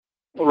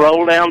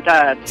Roll down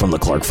tide. From the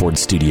Clark Ford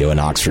studio in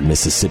Oxford,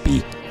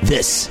 Mississippi,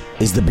 this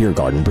is the Beer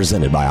Garden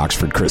presented by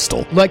Oxford Crystal.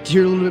 I'd like to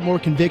hear a little bit more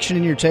conviction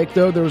in your take,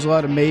 though. There was a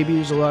lot of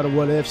maybes, a lot of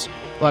what-ifs,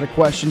 a lot of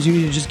questions. You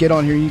need to just get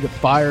on here, you need to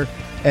fire,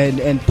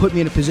 and put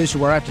me in a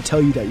position where I have to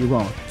tell you that you're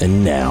wrong.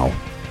 And now,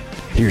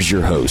 here's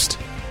your host,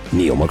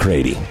 Neal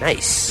McCready.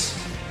 Nice.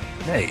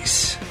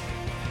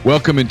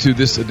 Welcome into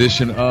this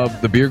edition of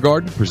the Beer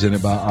Garden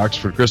presented by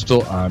Oxford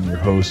Crystal. I'm your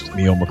host,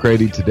 Neal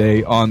McCready.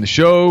 Today on the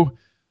show,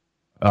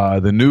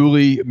 the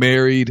newly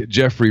married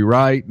Jeffrey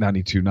Wright,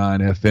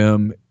 92.9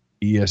 FM,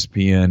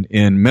 ESPN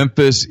in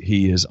Memphis.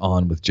 He is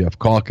on with Jeff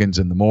Calkins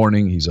in the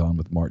morning. He's on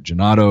with Mark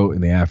Giannotto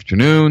in the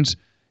afternoons.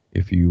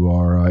 If you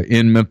are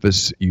in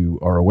Memphis, you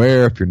are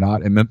aware. If you're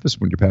not in Memphis,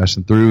 when you're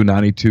passing through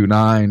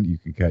 92.9, you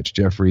can catch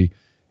Jeffrey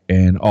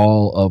and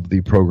all of the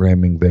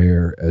programming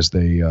there as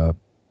they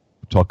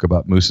talk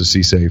about Moussa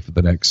Cisse for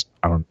the next,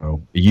 a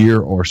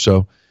year or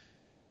so.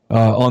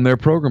 On their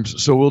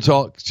programs. So we'll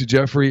talk to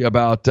Jeffrey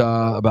about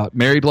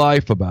married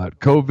life, about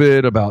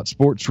COVID, about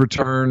sports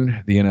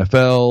return, the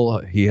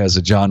NFL. He has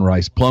a John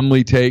Rhys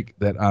Plumlee take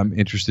that I'm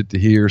interested to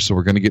hear. So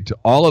we're going to get to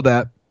all of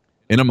that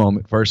in a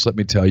moment. First, let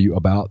me tell you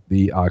about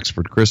the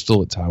Oxford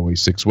Crystal. It's Highway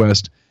 6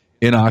 West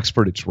in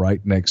Oxford. It's right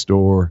next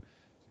door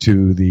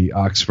to the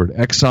Oxford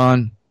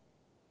Exxon.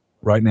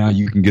 Right now,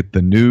 you can get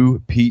the new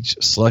peach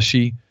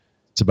slushy.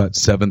 It's about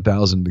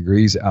 7,000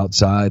 degrees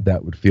outside.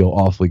 That would feel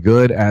awfully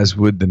good, as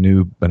would the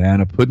new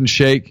banana pudding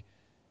shake.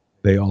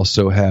 They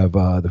also have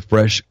the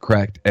fresh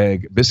cracked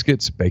egg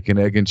biscuits, bacon,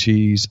 egg, and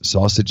cheese,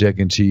 sausage, egg,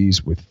 and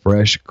cheese with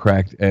fresh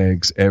cracked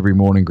eggs every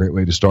morning. Great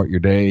way to start your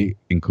day,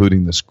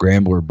 including the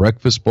scrambler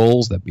breakfast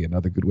bowls. That'd be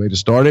another good way to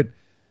start it.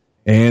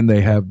 And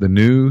they have the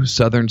new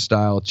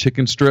Southern-style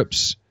chicken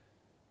strips.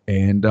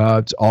 And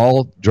it's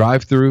all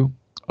drive-through,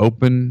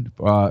 open,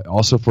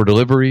 also for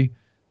delivery.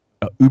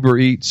 Uber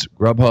Eats,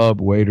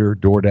 Grubhub, Waiter,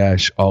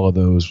 DoorDash, all of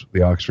those,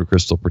 the Oxford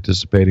Crystal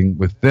participating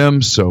with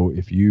them. So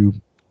if you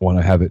want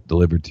to have it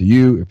delivered to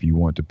you, if you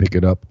want to pick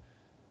it up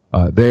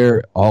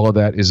there, all of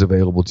that is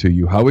available to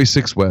you. Highway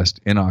 6 West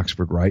in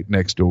Oxford, right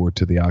next door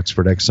to the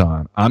Oxford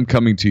Exxon. I'm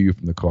coming to you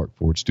from the Clark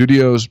Ford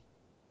Studios.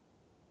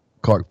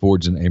 Clark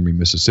Ford's in Amory,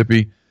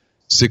 Mississippi.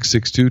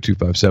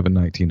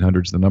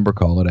 662-257-1900 is the number.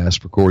 Call it.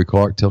 Ask for Corey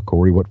Clark. Tell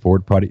Corey what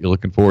Ford product you're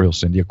looking for. He'll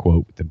send you a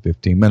quote within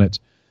 15 minutes.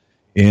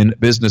 In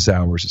business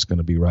hours, it's going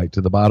to be right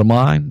to the bottom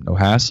line. No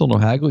hassle, no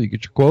haggle. You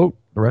get your quote.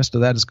 The rest of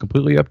that is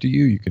completely up to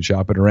you. You can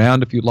shop it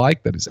around if you'd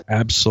like. That is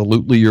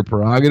absolutely your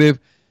prerogative.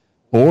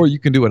 Or you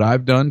can do what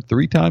I've done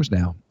 3 times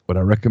now, what I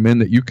recommend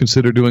that you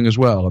consider doing as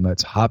well, and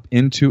that's hop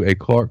into a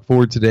Clark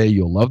Ford today.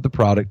 You'll love the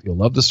product. You'll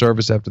love the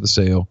service after the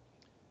sale.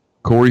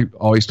 Corey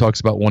always talks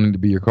about wanting to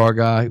be your car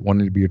guy,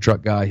 wanting to be your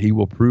truck guy. He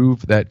will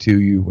prove that to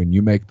you when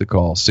you make the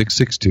call,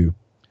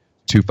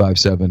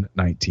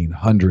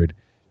 662-257-1900.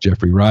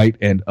 Jeffrey Wright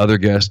and other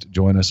guests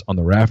join us on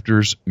the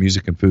Rafters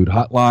Music and Food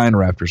Hotline.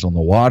 Rafters on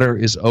the Water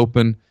is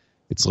open.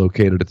 It's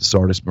located at the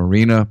Sardis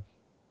Marina.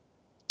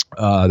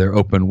 They're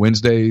open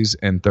Wednesdays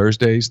and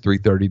Thursdays,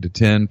 3:30 to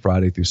 10,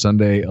 Friday through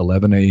Sunday,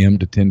 11 a.m.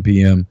 to 10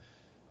 p.m.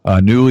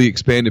 Newly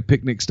expanded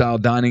picnic-style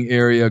dining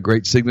area,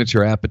 great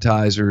signature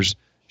appetizers,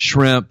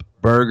 shrimp,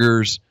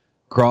 burgers,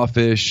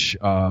 crawfish.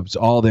 It's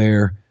all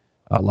there.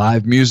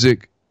 Live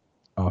music.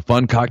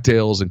 Fun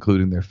cocktails,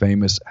 including their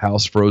famous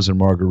house frozen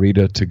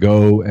margarita, to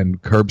go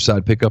and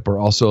curbside pickup are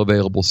also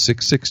available.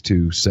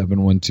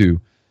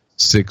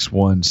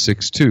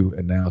 662-712-6162.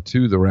 And now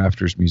to the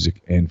Rafters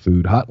Music and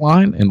Food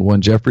Hotline and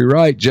one Jeffrey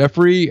Wright.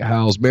 Jeffrey,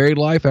 how's married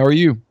life? How are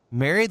you?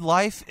 Married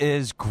life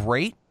is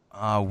great.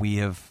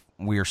 We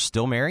are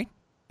still married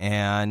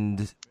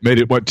and made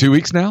it 2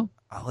 weeks now?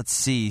 Let's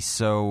see.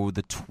 So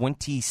the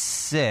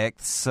 26th.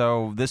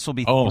 So this will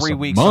be 3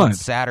 weeks month. On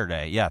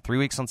Saturday. Yeah, 3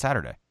 weeks on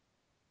Saturday.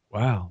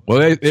 Wow.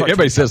 Well,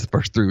 everybody says the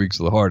first 3 weeks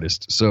are the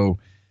hardest. So,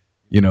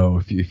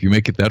 if you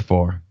make it that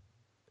far,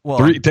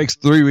 it takes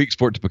 3 weeks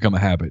for it to become a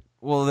habit.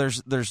 Well,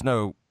 there's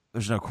no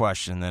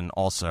question. Then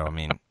also,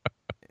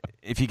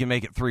 if you can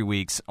make it 3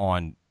 weeks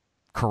on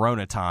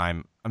Corona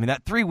time,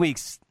 that 3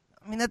 weeks,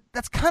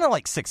 that's kind of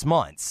like 6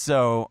 months.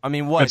 So,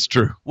 That's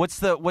true. What's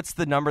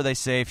the number they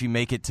say if you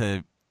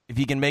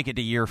can make it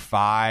to year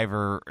 5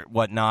 or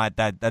whatnot?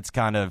 That's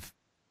kind of.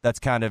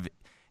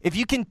 If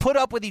you can put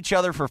up with each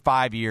other for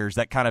 5 years,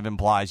 that kind of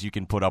implies you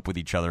can put up with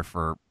each other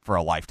for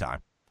a lifetime.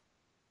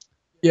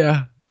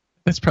 Yeah,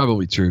 that's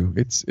probably true.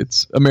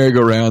 It's a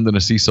merry-go-round and a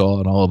seesaw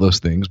and all of those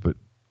things, but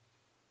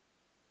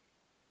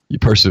you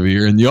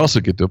persevere, and you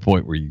also get to a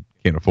point where you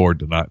can't afford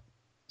to not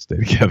stay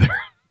together.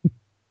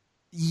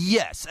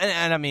 Yes,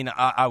 and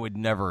I would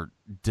never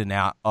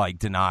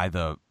deny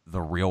the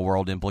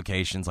real-world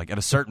implications. Like, at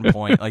a certain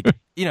point,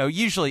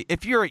 usually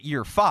if you're at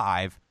year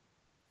 5,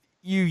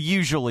 you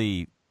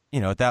usually...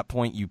 at that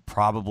point, you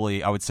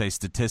probably, I would say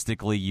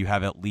statistically, you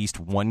have at least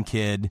one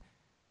kid.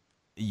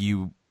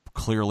 You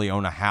clearly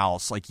own a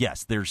house. Like,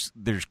 yes, there's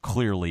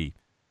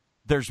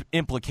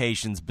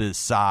implications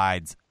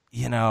besides,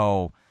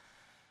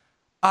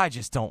 I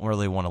just don't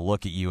really want to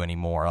look at you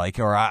anymore. Like,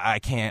 or I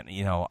can't,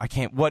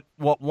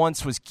 what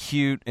once was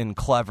cute and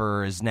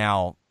clever is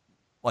now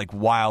like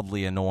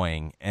wildly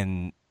annoying.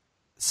 And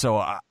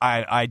so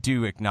I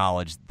do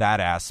acknowledge that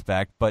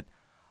aspect. But,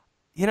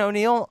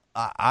 Neal,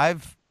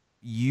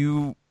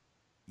 you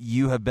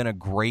have been a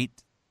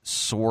great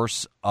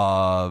source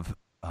of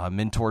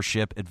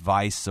mentorship,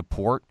 advice,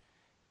 support.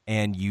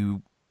 And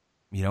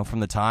from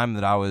the time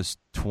that I was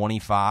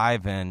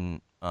 25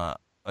 and a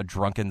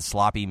drunken,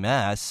 sloppy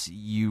mess,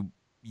 you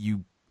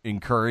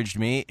encouraged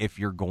me, if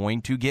you're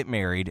going to get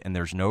married, and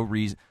there's no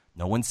reason,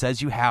 no one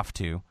says you have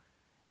to,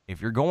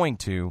 if you're going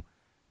to,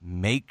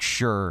 make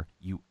sure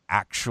you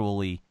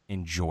actually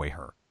enjoy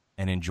her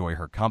and enjoy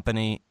her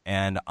company.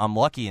 And I'm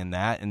lucky in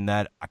that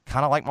I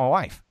kind of like my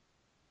wife.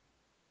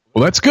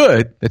 Well, that's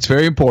good. That's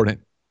very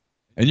important.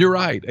 And you're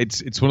right.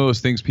 It's one of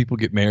those things, people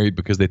get married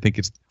because they think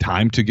it's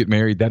time to get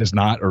married. That is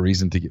not a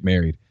reason to get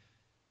married.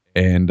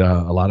 And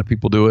a lot of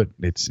people do it.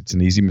 It's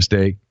an easy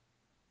mistake.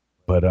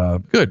 But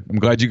good. I'm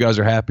glad you guys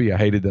are happy. I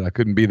hated that I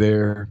couldn't be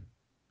there.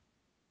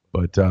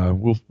 But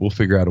we'll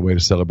figure out a way to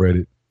celebrate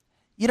it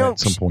at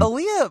some point.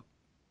 Aaliyah,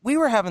 we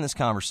were having this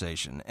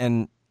conversation,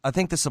 and I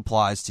think this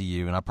applies to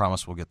you, and I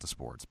promise we'll get to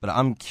sports. But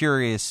I'm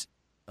curious,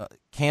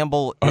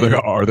 Campbell.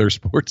 Are there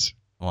sports?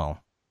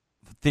 Well,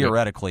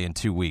 theoretically in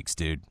 2 weeks,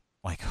 dude.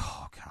 Like,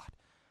 oh, God.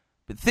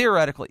 But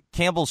theoretically,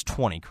 Campbell's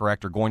 20,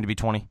 correct, or going to be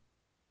 20?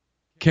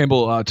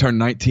 Campbell turned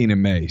 19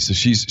 in May, so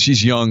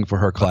she's young for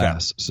her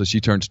class. Okay. So she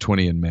turns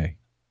 20 in May.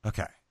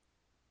 Okay.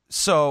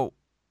 So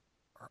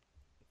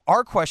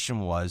our question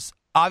was,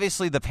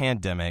 obviously the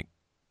pandemic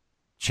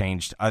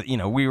changed.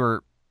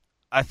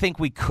 I think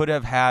we could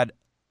have had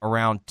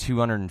around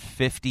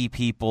 250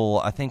 people.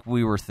 I think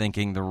we were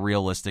thinking the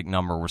realistic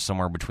number was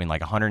somewhere between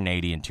like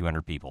 180 and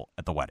 200 people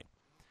at the wedding.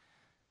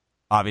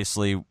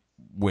 Obviously,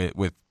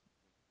 with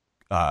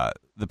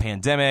the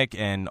pandemic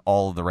and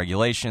all of the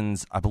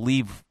regulations, I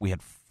believe we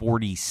had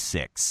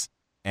 46.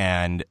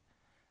 And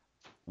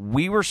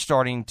we were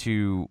starting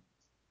to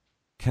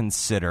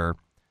consider,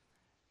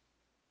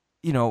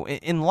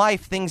 in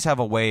life, things have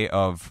a way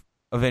of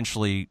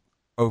eventually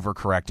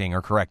overcorrecting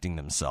or correcting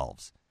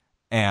themselves.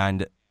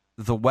 And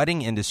the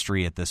wedding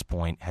industry at this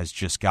point has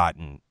just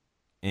gotten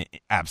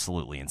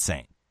absolutely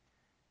insane.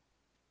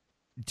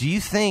 Do you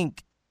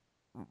think,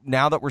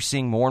 now that we're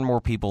seeing more and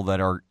more people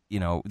that are,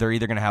 they're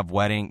either going to have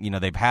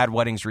they've had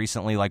weddings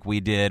recently like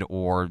we did,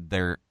 or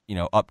they're,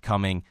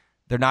 upcoming,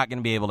 they're not going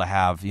to be able to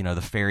have,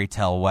 the fairy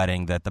tale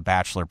wedding that the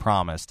Bachelor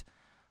promised.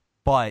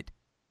 But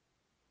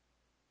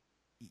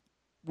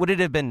would it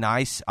have been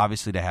nice,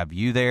 obviously, to have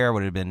you there?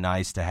 Would it have been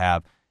nice to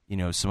have,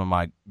 some of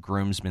my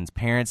groomsmen's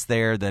parents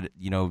there that,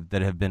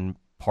 that have been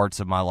parts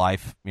of my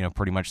life,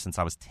 pretty much since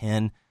I was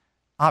 10?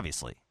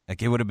 Obviously.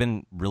 Like, it would have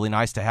been really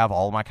nice to have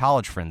all of my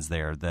college friends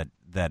there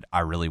that I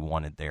really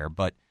wanted there.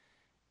 But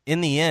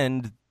in the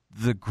end,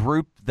 the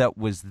group that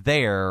was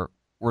there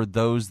were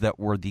those that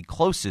were the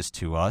closest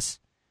to us.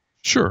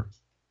 Sure.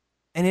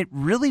 And it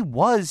really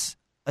was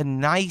a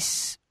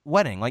nice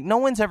wedding. Like, no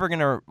one's ever going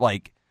to,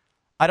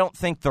 I don't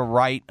think the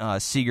Wright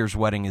Seegers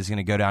wedding is going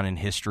to go down in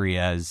history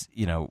as,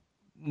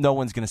 no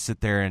one's going to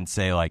sit there and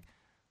say,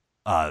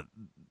 the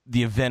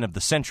event of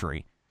the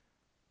century.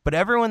 But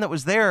everyone that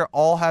was there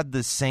all had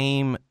the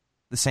same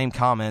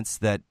comments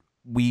that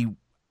we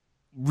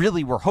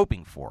really were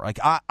hoping for. Like,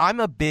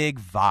 I'm a big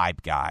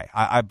vibe guy.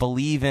 I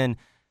believe in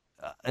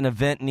an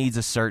event needs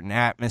a certain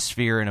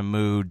atmosphere and a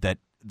mood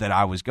that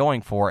I was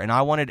going for, and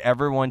I wanted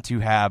everyone to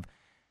have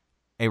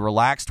a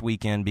relaxed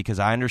weekend because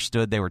I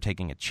understood they were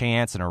taking a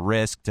chance and a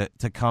risk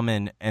to come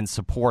in and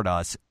support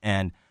us,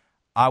 and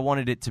I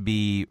wanted it to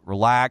be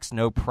relaxed,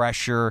 no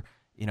pressure.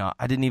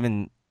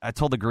 I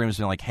told the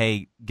groomsmen, like,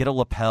 hey, get a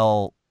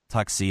lapel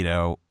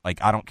tuxedo.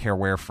 Like, I don't care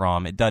where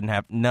from. It doesn't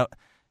have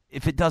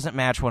if it doesn't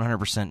match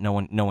 100%,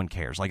 no one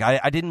cares. Like,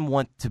 I didn't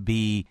want to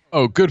be.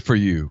 Oh, good for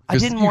you.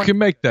 You can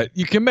make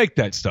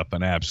that stuff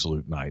an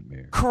absolute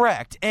nightmare.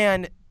 Correct.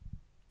 And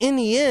in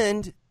the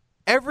end,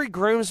 every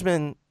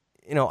groomsman,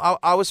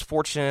 I was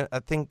fortunate. I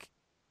think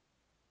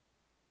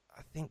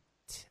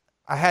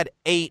I had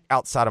 8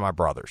 outside of my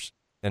brothers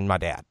and my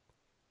dad.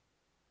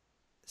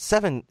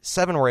 7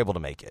 were able to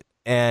make it,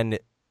 and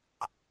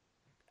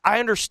I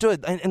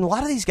understood. And a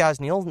lot of these guys,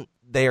 Neal,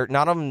 they're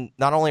not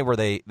only were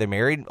they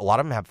married, a lot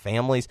of them have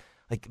families.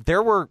 Like, they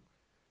were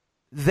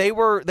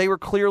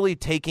clearly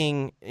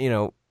taking,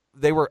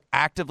 they were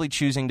actively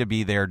choosing to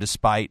be there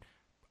despite,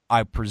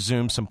 I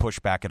presume, some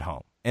pushback at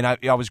home. And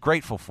I was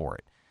grateful for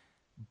it.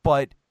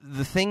 But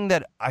the thing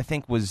that I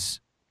think was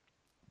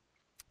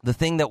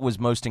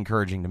most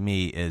encouraging to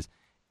me is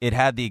it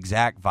had the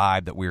exact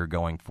vibe that we were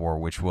going for,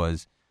 which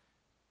was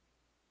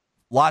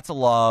lots of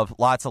love,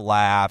 lots of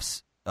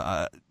laughs,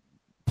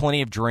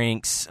 plenty of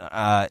drinks.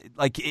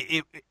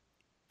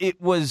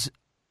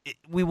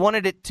 We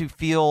wanted it to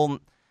feel,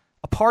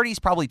 a party's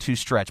probably too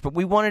stretched, but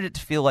we wanted it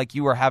to feel like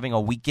you were having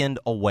a weekend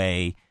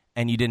away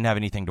and you didn't have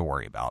anything to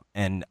worry about.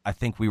 And I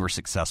think we were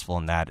successful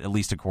in that, at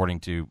least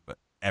according to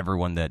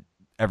everyone that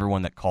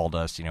called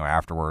us,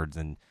 afterwards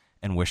and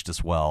wished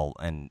us well.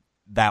 And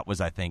that was,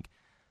 I think,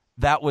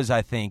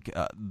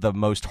 the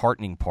most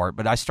heartening part.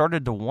 But I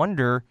started to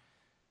wonder,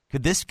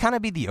 Could this kind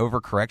of be the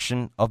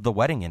overcorrection of the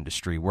wedding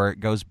industry, where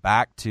it goes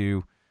back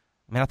to,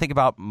 I think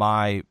about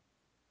my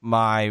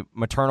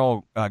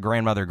maternal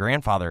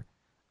grandfather.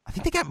 I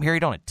think they got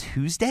married on a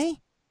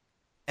Tuesday,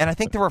 and I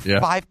think there were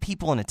 5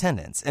 people in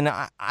attendance. And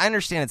I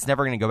understand it's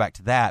never going to go back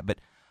to that, but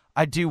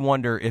I do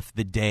wonder if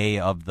the day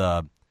of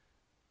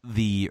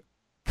the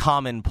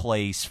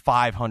commonplace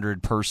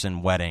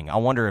 500-person wedding, I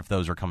wonder if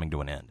those are coming to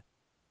an end.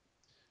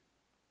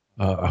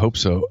 I hope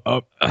so.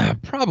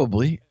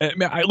 Probably. I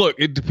mean, look,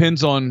 it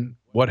depends on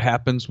what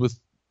happens with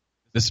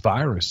this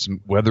virus and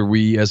whether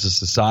we as a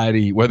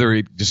society, whether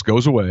it just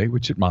goes away,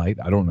 which it might,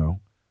 I don't know,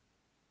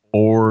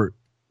 or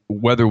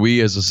whether we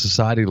as a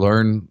society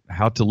learn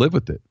how to live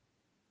with it.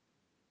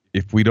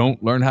 If we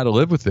don't learn how to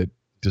live with it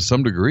to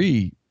some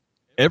degree,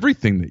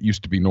 everything that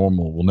used to be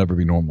normal will never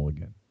be normal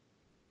again.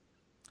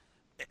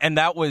 And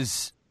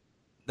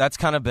that's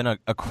kind of been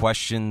a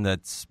question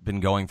that's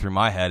been going through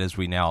my head as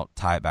we now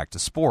tie it back to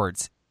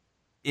sports.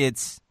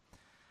 It's,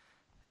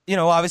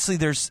 obviously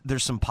there's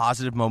some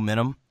positive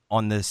momentum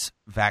on this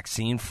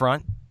vaccine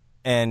front.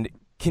 And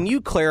can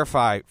you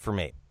clarify for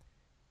me,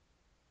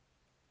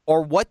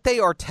 or what they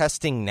are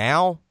testing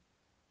now,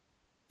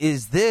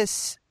 is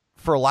this,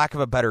 for lack of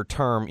a better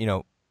term,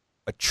 a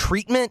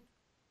treatment,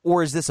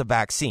 or is this a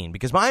vaccine?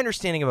 Because my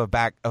understanding of a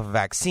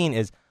vaccine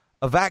is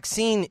a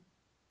vaccine,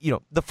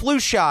 the flu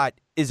shot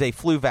is a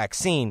flu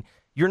vaccine.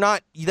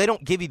 They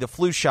don't give you the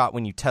flu shot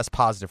when you test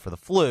positive for the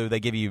flu. They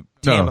give you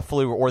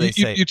Tamiflu, or they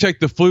say you take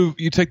the flu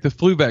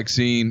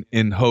vaccine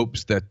in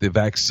hopes that the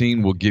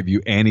vaccine will give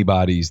you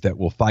antibodies that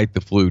will fight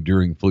the flu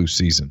during flu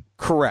season.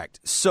 Correct.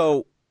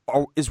 So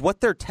is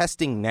what they're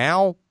testing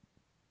now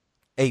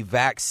a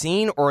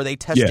vaccine, or are they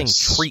testing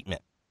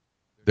treatment?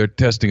 They're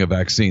testing a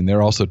vaccine.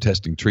 They're also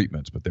testing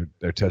treatments, but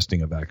they're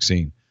testing a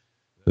vaccine.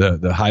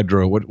 The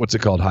hydro, what's it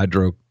called?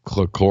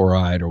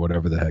 Hydrochloride or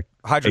whatever the heck.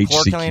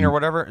 Hydrochloroquine or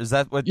whatever? Is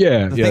that what?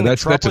 Yeah,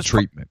 that's a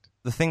treatment.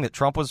 The thing that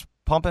Trump was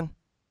pumping?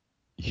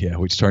 Yeah,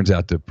 which turns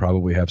out to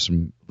probably have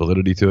some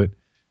validity to it.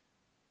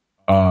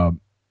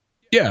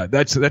 Yeah,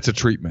 that's a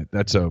treatment.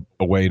 That's a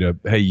way to,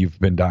 hey, you've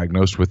been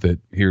diagnosed with it.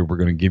 Here, we're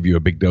going to give you a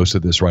big dose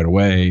of this right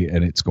away,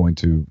 and it's going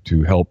to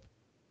help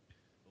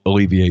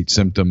alleviate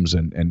symptoms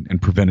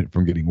and prevent it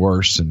from getting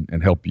worse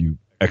and help you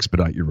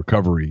expedite your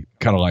recovery.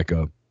 Kind of like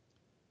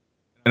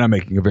and I'm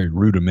making a very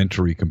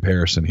rudimentary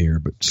comparison here,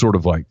 but sort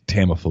of like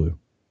Tamiflu.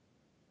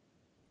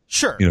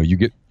 Sure. You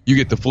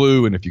get the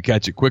flu, and if you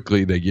catch it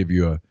quickly, they give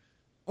you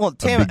I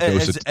don't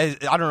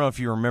know if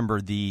you remember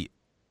the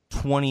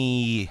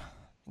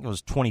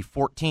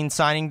 2014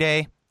 signing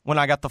day when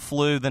I got the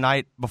flu the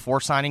night before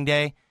signing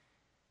day,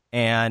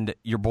 and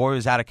your boy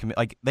was out of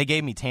like they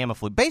gave me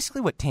Tamiflu.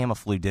 Basically, what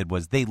Tamiflu did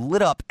was they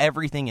lit up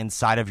everything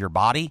inside of your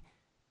body,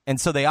 and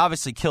so they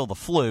obviously kill the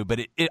flu, but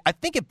I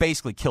think it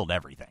basically killed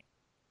everything.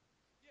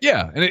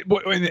 Yeah, and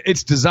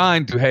it's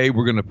designed to, hey,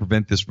 we're going to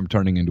prevent this from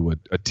turning into a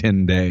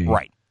 10-day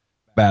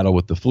battle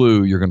with the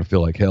flu. You're going to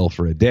feel like hell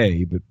for a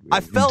day, but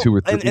I felt, 2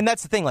 or 3, and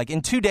that's the thing. Like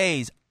in 2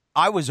 days,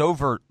 I was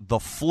over the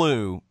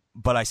flu,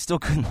 but I still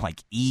couldn't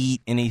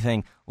eat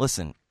anything.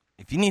 Listen,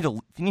 if you need to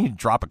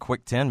drop a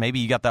quick 10, maybe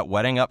you got that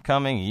wedding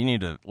upcoming, and you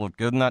need to look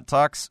good in that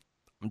tux.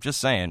 I'm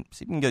just saying,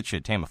 see if you can get you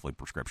a Tamiflu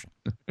prescription.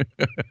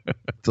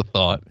 It's a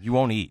thought. You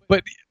won't eat,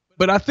 but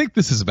I think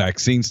this is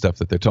vaccine stuff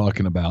that they're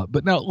talking about.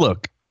 But now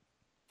look.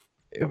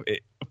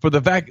 For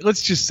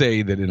let's just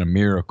say that in a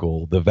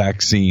miracle, the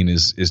vaccine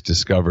is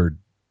discovered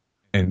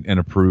and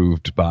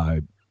approved by,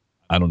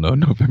 I don't know,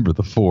 November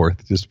the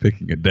 4th. Just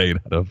picking a date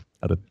out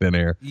of thin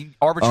air. You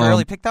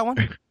arbitrarily picked that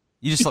one?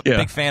 You just a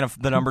big fan of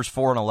the numbers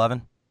 4 and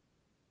 11?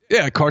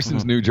 Yeah,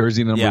 Carson's New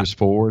Jersey number is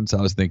 4, and so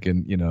I was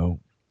thinking,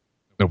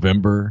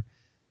 November.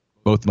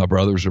 Both my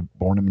brothers are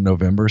born in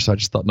November, so I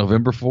just thought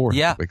November 4th.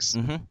 Yeah,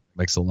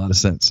 makes a lot of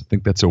sense. I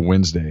think that's a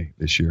Wednesday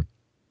this year.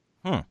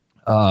 Yeah.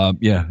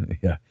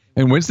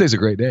 And Wednesday's a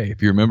great day.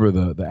 If you remember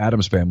the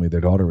Addams family, their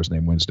daughter was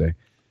named Wednesday.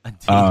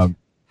 How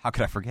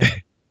could I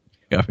forget?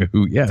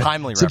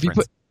 Timely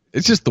reference.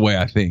 It's just the way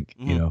I think,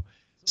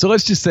 So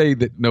let's just say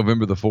that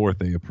November the 4th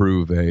they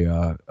approve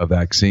a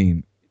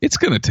vaccine. It's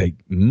going to take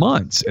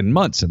months and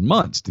months and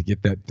months to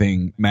get that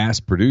thing mass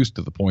produced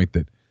to the point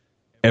that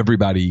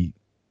everybody,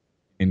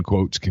 in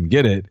quotes, can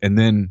get it. And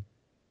then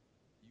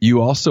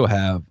you also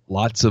have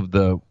lots of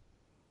the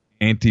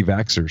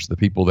anti-vaxxers, the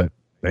people that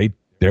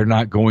they're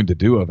not going to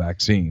do a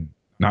vaccine.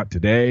 Not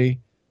today,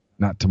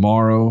 not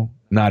tomorrow,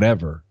 not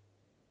ever.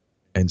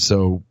 And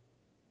so,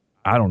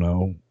 I don't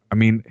know. I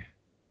mean,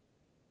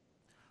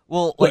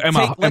 well, am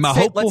I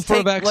hopeful for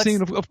a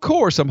vaccine? Of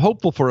course, I'm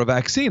hopeful for a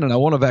vaccine, and I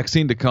want a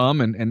vaccine to come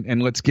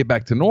and let's get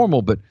back to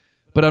normal. But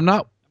I'm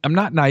not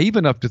naive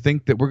enough to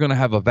think that we're going to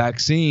have a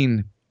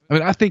vaccine. I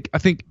mean, I think,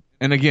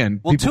 and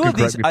again, well,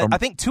 I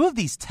think 2 of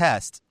these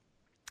tests,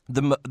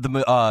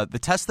 the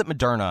test that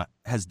Moderna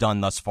has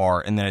done thus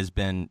far, and that's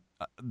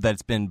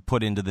been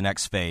put into the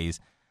next phase,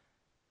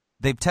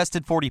 they've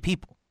tested 40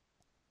 people.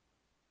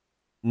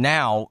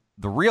 Now,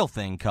 the real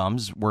thing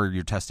comes where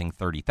you're testing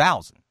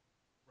 30,000.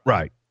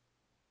 Right.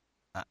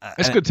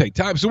 It's going to take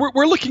time. So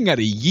we're looking at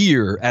a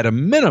year at a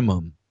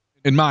minimum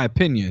in my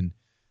opinion,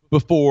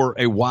 before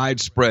a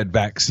widespread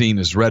vaccine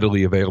is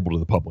readily available to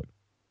the public.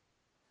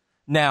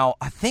 Now,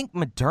 I think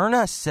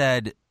Moderna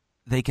said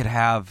they could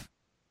have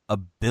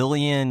 1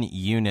 billion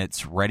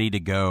units ready to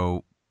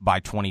go by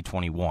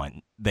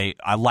 2021.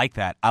 I like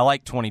that. I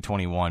like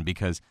 2021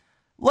 because,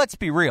 let's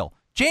be real,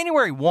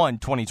 January 1,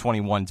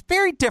 2021 is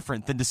very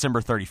different than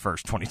December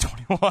 31st,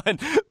 2021.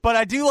 But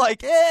I do like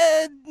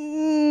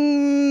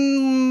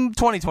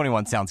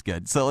 2021 sounds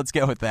good. So let's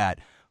go with that.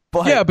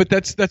 But yeah, but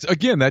that's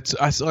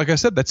like I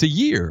said, that's a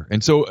year,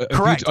 and so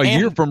correct. A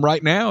year from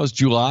right now is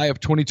July of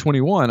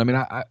 2021. I mean,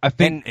 I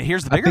think. And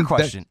here's the bigger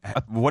question: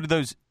 what are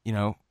those?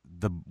 The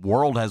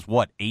world has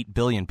 8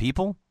 billion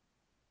people.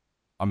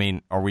 I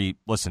mean, are we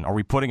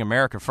putting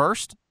America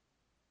first?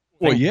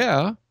 Well,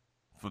 yeah.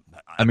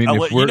 I mean,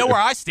 you know where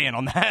I stand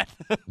on that.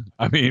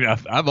 I mean,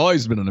 I've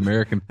always been an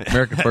American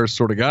first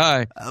sort of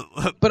guy.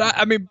 But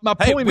I mean, my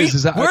point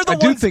is I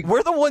do think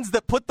we're the ones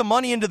that put the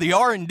money into the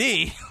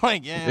R&D.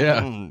 Like,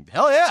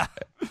 hell yeah,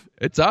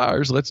 it's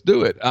ours. Let's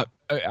do it.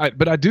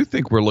 But I do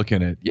think we're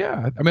looking at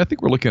I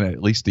think we're looking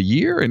at least a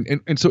year,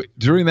 and so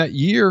during that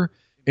year,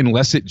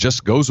 unless it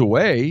just goes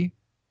away,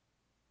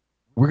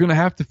 we're going to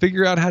have to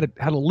figure out how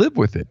to live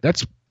with it.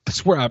 That's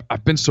where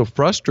I've been so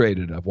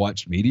frustrated. I've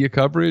watched media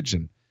coverage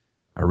and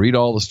I read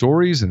all the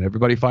stories, and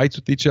everybody fights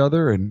with each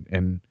other,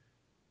 and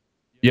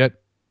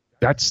yet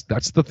that's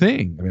the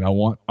thing. I mean, I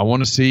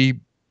want to see,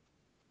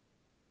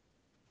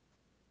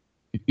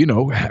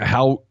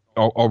 how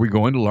are we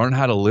going to learn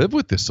how to live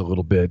with this a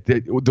little bit?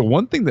 The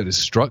one thing that has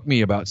struck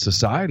me about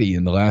society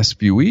in the last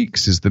few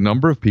weeks is the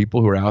number of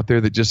people who are out there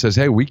that just says,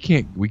 "Hey, we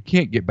can't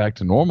get back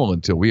to normal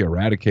until we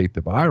eradicate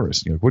the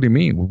virus." What do you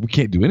mean? Well, we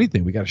can't do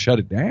anything. We got to shut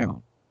it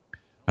down.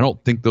 I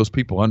don't think those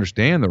people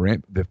understand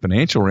the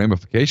financial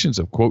ramifications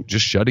of, quote,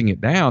 just shutting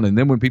it down. And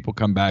then when people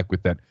come back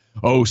with that,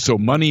 oh, so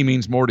money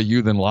means more to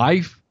you than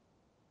life?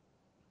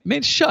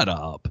 Man, shut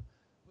up.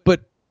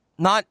 But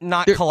not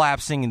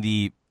collapsing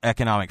the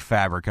economic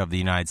fabric of the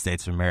United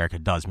States of America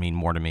does mean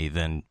more to me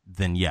than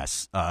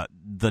yes,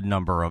 the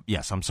number of,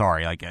 yes, I'm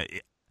sorry. Like,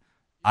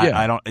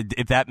 I don't,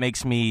 if that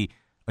makes me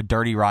a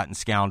dirty, rotten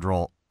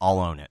scoundrel, I'll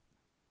own it.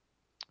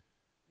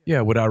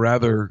 Yeah, would I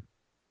rather...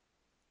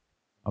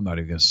 I'm not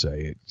even going to say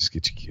it. Just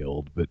get you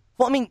killed. But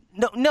well, I mean,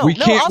 no. We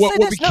can't. What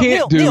we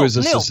can't do as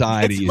a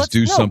society is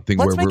do something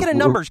where let's make it a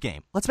numbers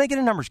game. Let's make it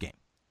a numbers game.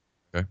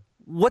 Okay.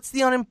 What's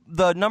the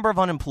number of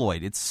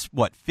unemployed? It's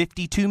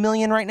 52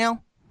 million right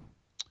now.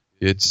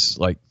 It's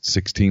like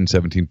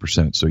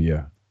 16-17%. So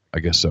yeah, I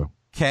guess so.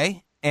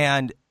 Okay,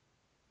 and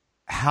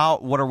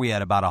what are we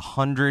at? About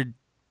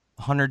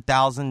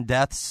 100,000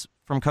 deaths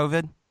from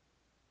COVID?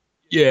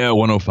 Yeah,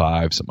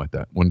 105, something like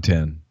that.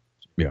 110.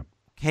 Yeah.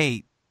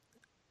 Okay.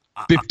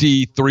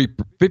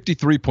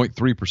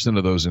 53.3%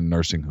 of those in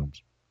nursing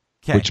homes,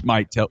 which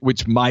might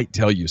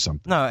tell you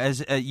something. No,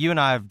 as you and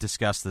I have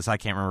discussed this, I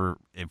can't remember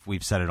if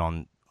we've said it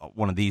on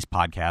one of these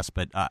podcasts,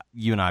 but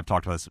you and I have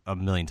talked about this a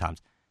million times.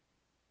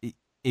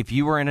 If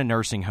you were in a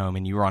nursing home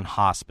and you were on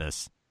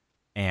hospice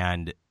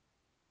and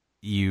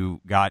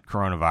you got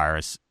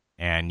coronavirus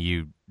and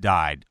you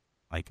died,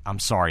 like, I'm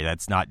sorry,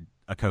 that's not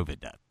a COVID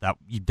death. That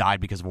you died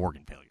because of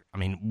organ failure. I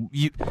mean,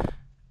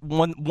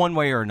 one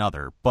way or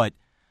another, but.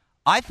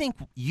 I think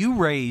you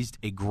raised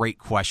a great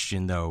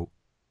question, though,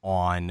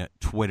 on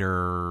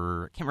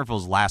Twitter. I can't remember if it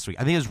was last week.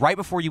 I think it was right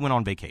before you went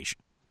on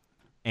vacation.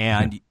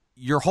 And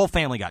your whole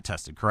family got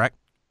tested, correct?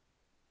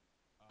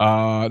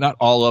 Not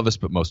all of us,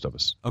 but most of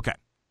us. Okay.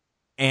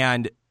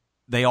 And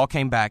they all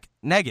came back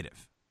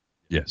negative.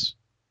 Yes.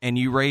 And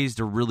you raised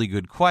a really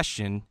good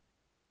question.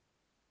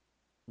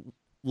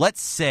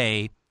 Let's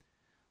say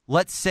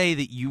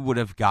that you would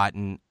have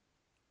gotten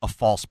a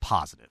false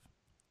positive.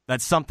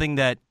 That's something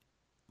that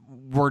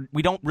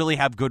we don't really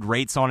have good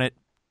rates on it.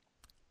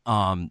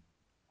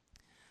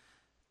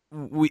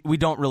 We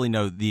don't really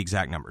know the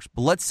exact numbers.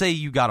 But let's say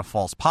you got a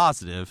false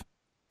positive.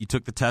 You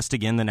took the test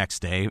again the next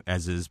day,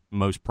 as is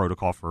most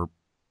protocol for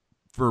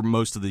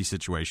most of these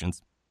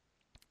situations.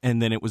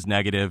 And then it was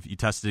negative. You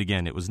tested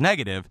again. It was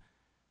negative.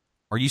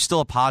 Are you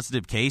still a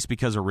positive case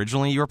because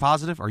originally you were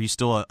positive? Are you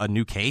still a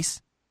new case?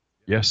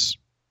 Yes.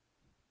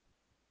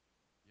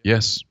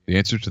 Yes. The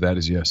answer to that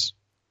is yes.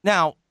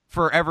 Now,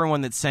 for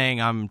everyone that's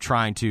saying I'm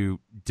trying to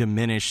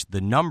diminish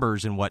the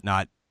numbers and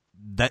whatnot,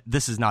 that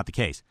this is not the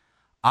case.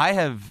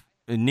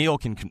 Neal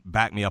can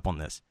back me up on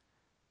this.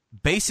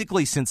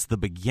 Basically, since the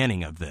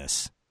beginning of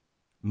this,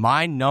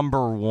 my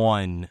number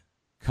one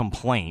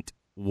complaint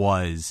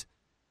was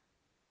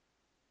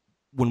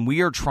when we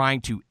are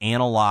trying to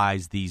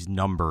analyze these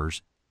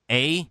numbers,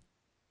 A,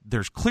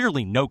 there's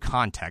clearly no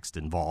context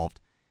involved,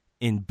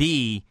 and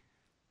B,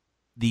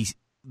 the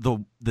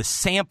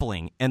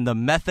sampling and the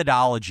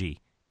methodology.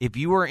 If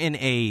you were in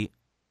a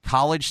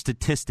college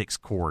statistics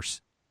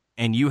course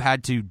and you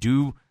had to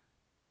do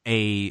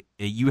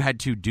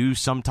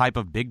some type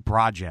of big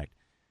project,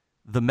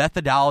 the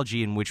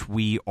methodology in which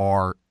we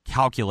are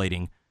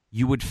calculating,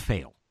 you would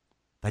fail.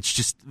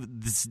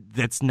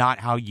 That's not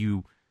how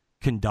you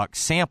conduct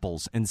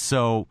samples. And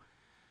so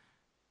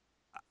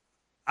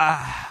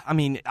I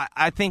mean,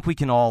 I think we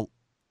can all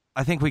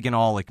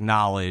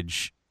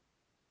acknowledge.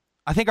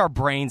 I think our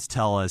brains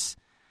tell us,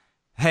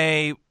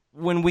 hey,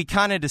 when we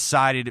kind of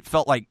decided, it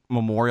felt like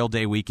Memorial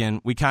Day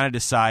weekend. We kind of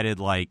decided,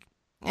 like,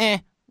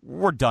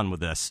 we're done with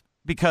this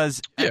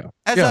because a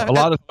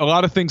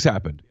lot of things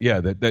happened. Yeah,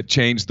 that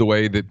changed the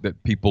way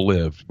that people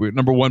lived.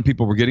 Number one,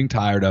 people were getting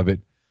tired of it.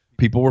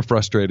 People were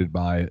frustrated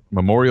by it.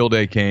 Memorial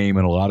Day came,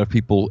 and a lot of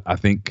people, I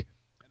think,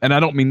 and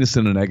I don't mean this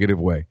in a negative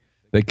way,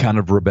 they kind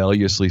of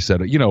rebelliously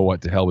said, you know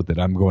what, to hell with it.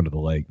 I'm going to the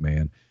lake,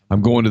 man.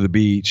 I'm going to the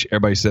beach.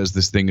 Everybody says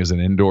this thing is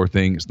an indoor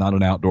thing. It's not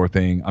an outdoor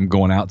thing. I'm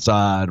going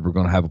outside. We're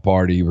going to have a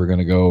party. We're going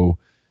to go,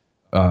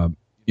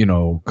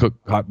 cook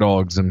hot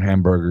dogs and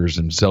hamburgers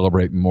and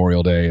celebrate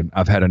Memorial Day. And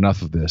I've had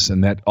enough of this.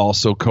 And that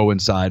also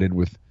coincided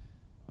with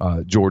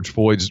George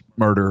Floyd's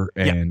murder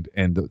and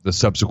the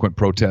subsequent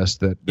protests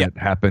that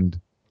happened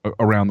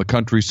around the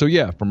country. So,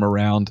 yeah, from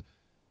around,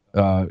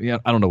 I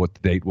don't know what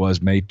the date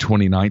was, May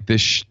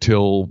 29th-ish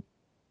till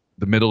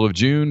the middle of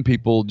June,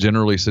 people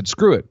generally said,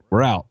 screw it,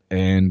 we're out.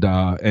 And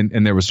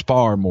there was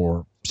far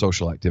more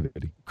social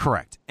activity.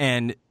 Correct.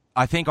 And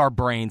I think our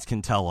brains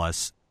can tell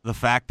us the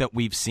fact that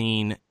we've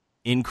seen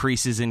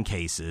increases in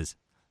cases.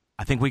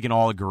 I think we can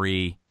all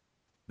agree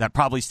that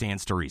probably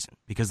stands to reason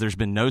because there's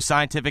been no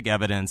scientific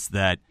evidence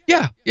that.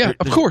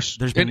 Of course.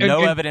 There's been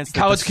no evidence that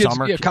college kids,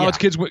 summer. College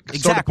kids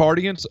started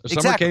partying.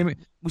 Summer came.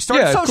 We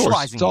started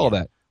socializing. It's all of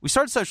that. We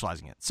started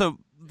socializing it. So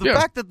the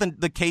fact that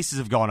the cases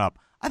have gone up,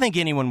 I think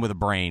anyone with a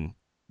brain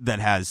that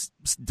has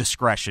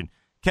discretion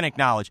can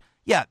acknowledge,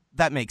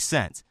 that makes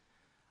sense.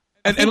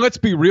 And let's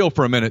be real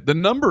for a minute. The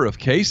number of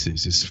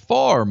cases is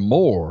far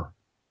more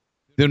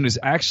than is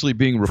actually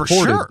being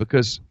reported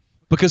because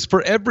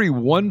for every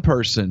one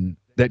person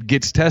that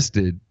gets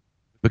tested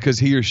because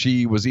he or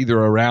she was either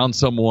around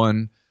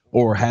someone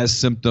or has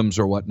symptoms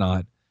or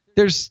whatnot,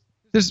 there's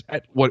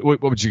what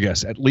would you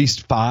guess? At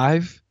least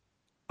 5?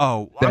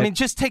 Oh, I mean,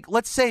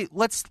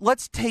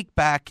 let's take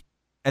back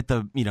at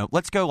the,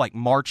 let's go like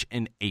March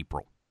and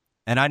April.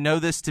 And I know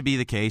this to be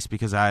the case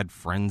because I had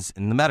friends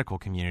in the medical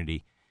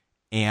community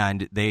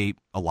and a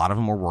lot of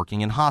them were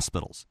working in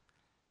hospitals.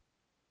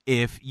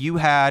 If you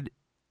had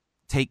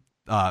take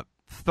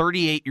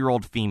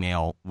 38-year-old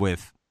female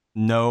with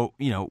no,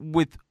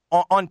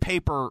 on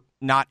paper,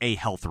 not a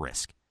health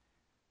risk,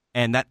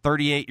 and that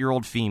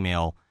 38-year-old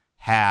female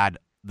had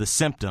the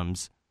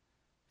symptoms,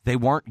 they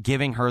weren't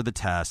giving her the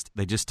test.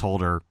 They just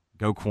told her,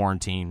 go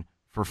quarantine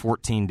for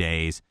 14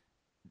 days.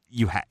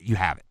 You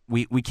have it.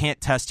 We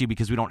can't test you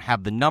because we don't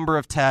have the number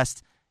of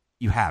tests.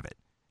 You have it.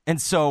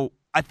 And so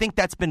I think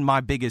that's been my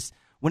biggest,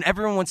 when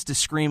everyone wants to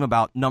scream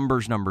about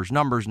numbers,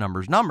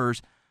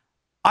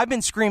 I've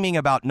been screaming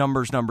about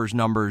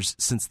numbers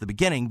since the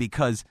beginning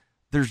because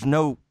there's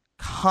no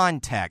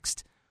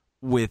context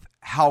with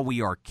how we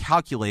are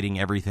calculating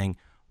everything,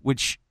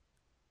 which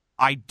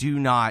I do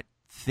not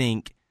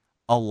think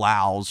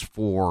allows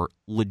for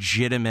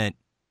legitimate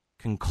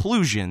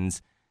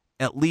conclusions,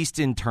 at least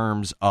in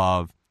terms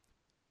of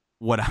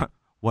what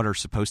are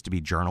supposed to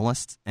be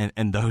journalists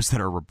and those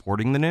that are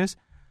reporting the news.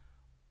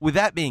 With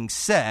that being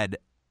said,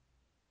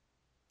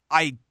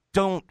 I'm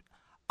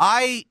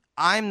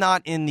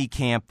not in the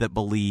camp that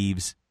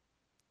believes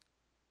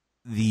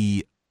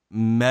the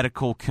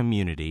medical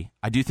community.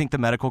 I do think the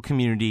medical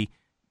community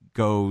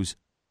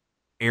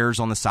errs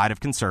on the side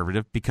of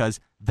conservative because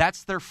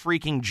that's their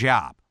freaking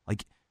job.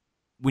 Like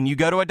when you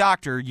go to a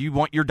doctor, you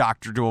want your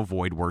doctor to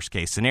avoid worst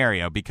case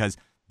scenario because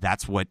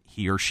that's what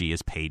he or she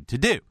is paid to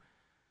do.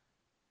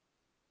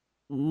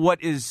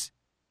 What's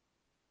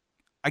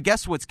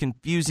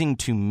confusing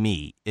to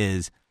me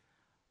is,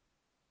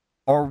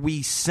 are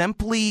we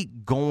simply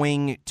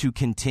going to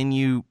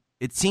continue?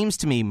 It seems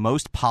to me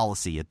most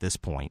policy at this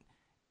point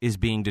is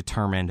being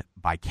determined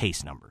by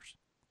case numbers.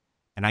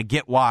 And I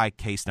get why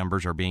case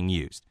numbers are being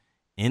used.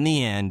 In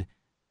the end,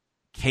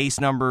 case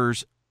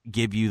numbers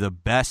give you the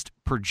best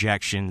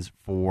projections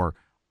for,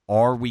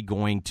 are we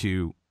going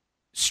to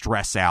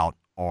stress out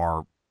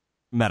our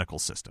medical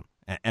system?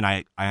 And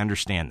I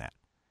understand that.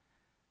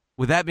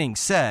 With that being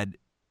said,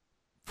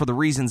 for the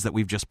reasons that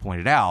we've just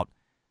pointed out,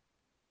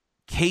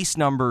 case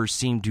numbers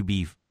seem to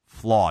be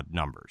flawed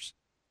numbers.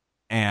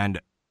 And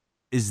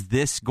is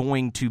this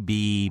going to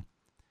be,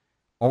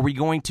 are we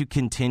going to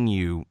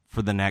continue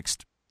for the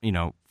next,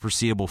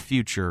 foreseeable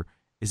future?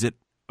 Is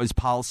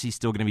policy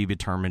still going to be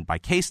determined by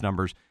case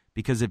numbers?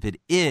 Because if it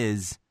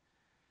is,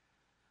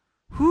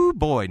 whoo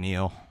boy,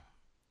 Neal,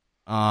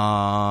 you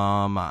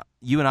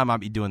and I might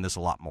be doing this a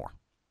lot more.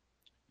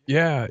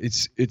 Yeah,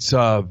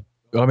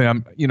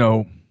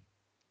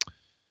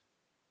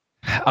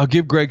 I'll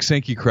give Greg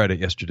Sankey credit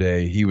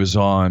yesterday. He was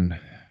on,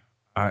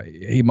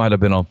 he might have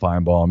been on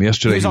Feinbaum.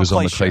 Yesterday he was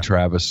on the Clay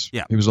Travis.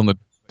 Yeah. He was on the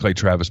Clay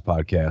Travis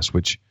podcast,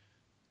 which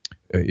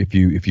if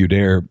you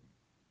dare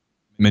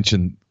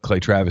mention Clay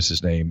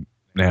Travis's name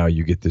now,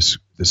 you get this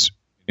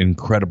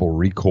incredible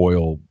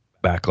recoil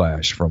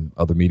backlash from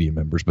other media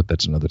members, but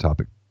that's another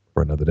topic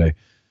for another day.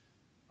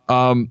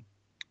 And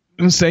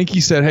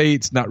Sankey said, hey,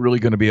 it's not really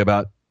going to be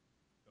about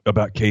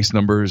about case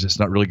numbers. It's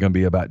not really going to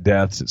be about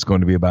deaths. It's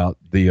going to be about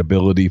the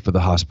ability for the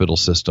hospital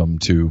system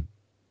to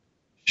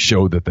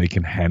show that they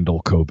can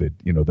handle COVID.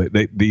 You know,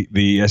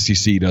 the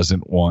SEC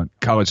doesn't want,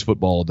 college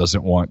football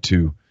doesn't want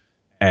to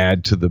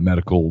add to the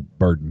medical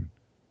burden.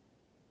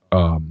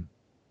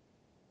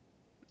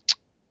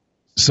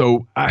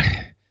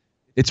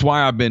 It's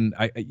why I've been,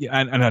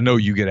 and I know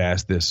you get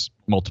asked this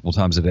multiple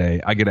times a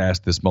day. I get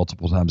asked this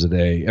multiple times a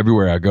day.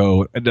 Everywhere I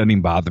go, it doesn't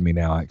even bother me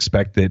now. I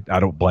expect it. I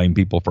don't blame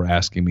people for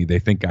asking me. They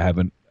think I have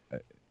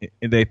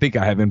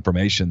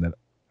information that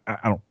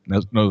I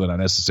don't know that I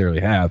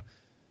necessarily have.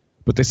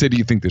 But they say, do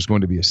you think there's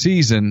going to be a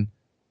season?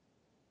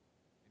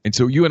 And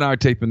so you and I are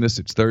taping this.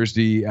 It's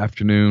Thursday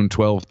afternoon,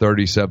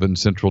 12:37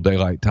 Central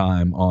Daylight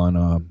Time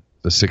on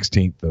the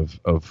 16th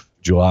of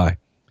July.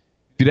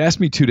 If you'd asked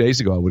me 2 days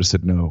ago, I would have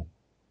said no.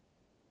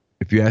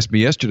 If you asked me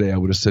yesterday, I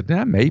would have said,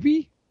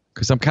 maybe.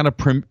 Because I'm kind of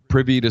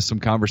privy to some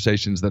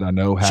conversations that I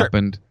know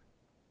happened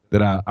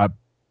that I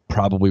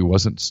probably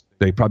wasn't.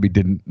 They probably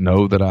didn't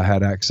know that I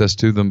had access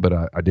to them, but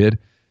I did.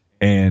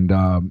 And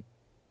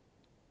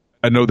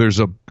I know there's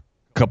a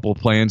couple of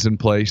plans in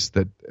place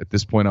that at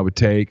this point I would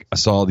take. I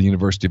saw the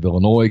University of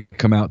Illinois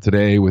come out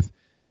today with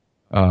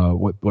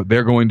what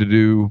they're going to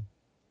do.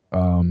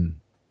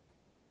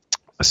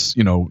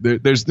 You know,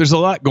 there's a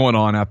lot going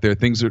on out there.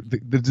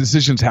 The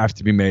decisions have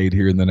to be made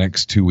here in the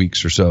next 2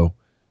 weeks or so.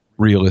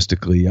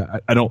 Realistically,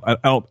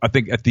 I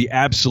think at the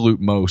absolute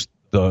most,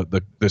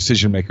 the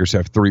decision makers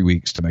have 3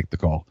 weeks to make the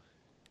call,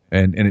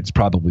 and it's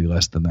probably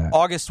less than that.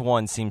 August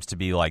 1 seems to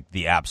be like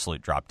the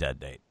absolute drop dead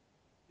date.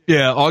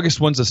 Yeah, August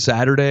 1's a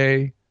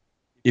Saturday.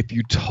 If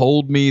you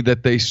told me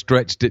that they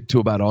stretched it to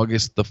about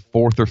August the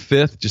 4th or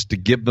 5th, just to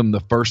give them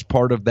the first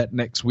part of that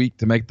next week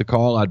to make the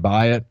call, I'd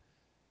buy it.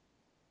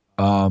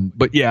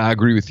 But yeah, I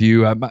agree with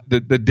you.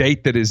 The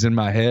date that is in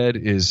my head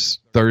is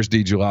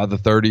Thursday, July the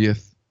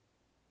 30th,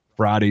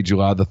 Friday,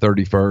 July the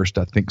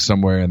 31st. I think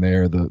somewhere in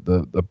there,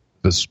 the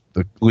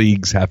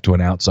leagues have to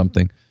announce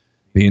something.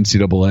 The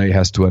NCAA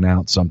has to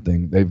announce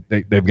something.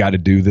 They've got to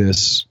do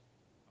this.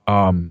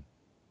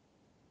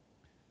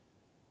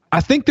 I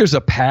think there's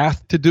a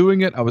path to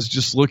doing it. I was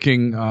just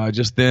looking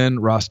just then.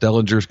 Ross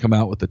Dellinger's come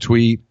out with a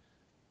tweet.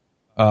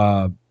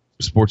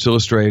 Sports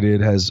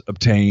Illustrated has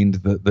obtained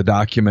the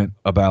document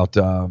about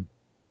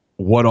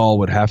what all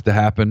would have to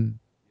happen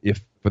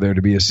for there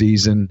to be a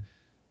season,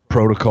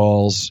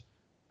 protocols,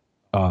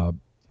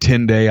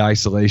 10-day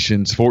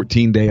isolations,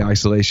 14-day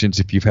isolations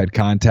if you've had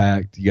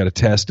contact. You got to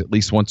test at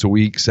least once a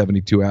week,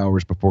 72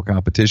 hours before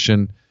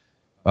competition.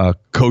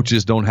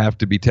 Coaches don't have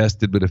to be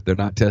tested, but if they're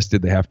not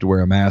tested, they have to wear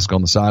a mask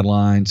on the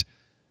sidelines.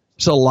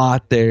 There's a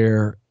lot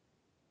there.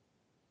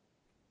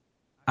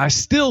 I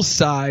still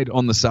side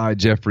on the side,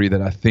 Jeffrey,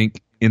 that I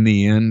think in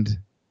the end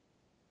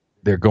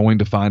they're going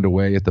to find a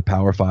way at the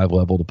Power 5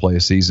 level to play a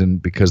season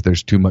because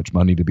there's too much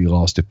money to be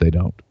lost if they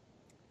don't.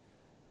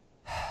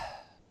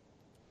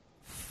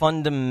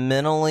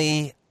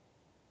 Fundamentally,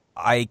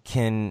 I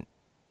can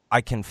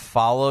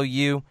follow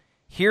you.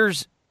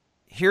 Here's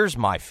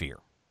my fear.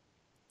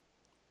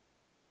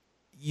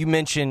 You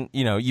mentioned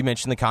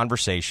the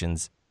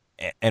conversations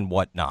and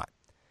whatnot.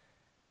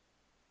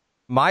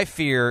 My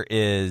fear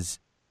is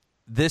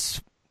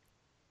this,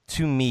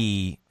 to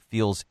me,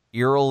 feels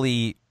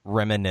eerily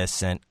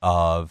reminiscent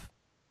of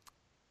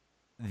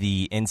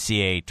the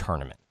NCAA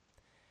tournament.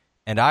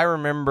 And I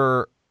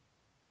remember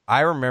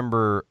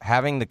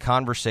having the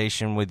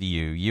conversation with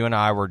you. You and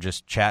I were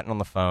just chatting on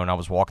the phone. I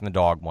was walking the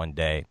dog one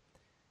day,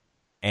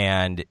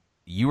 and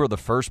you were the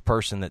first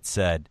person that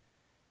said,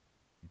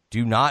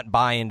 do not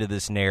buy into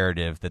this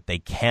narrative that they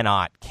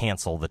cannot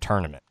cancel the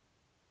tournament.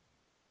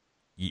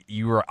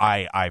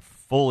 I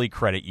fully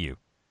credit you.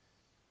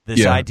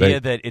 This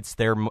idea that it's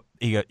their,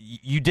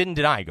 you didn't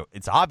deny. You go,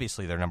 it's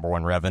obviously their number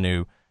one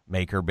revenue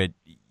maker, but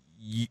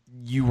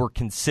you were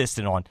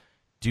consistent on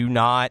do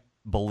not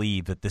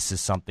believe that this is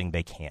something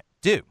they can't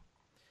do.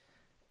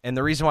 And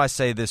the reason why I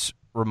say this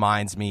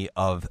reminds me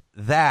of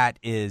that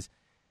is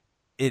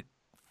it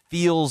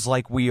feels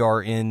like we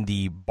are in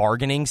the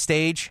bargaining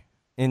stage,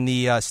 in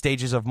the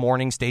stages of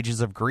mourning,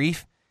 stages of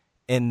grief,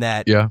 in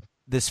that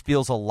this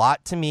feels a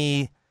lot to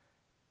me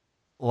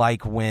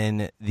like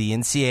when the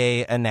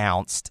NCAA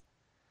announced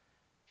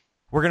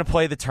we're going to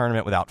play the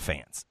tournament without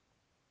fans.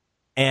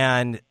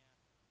 And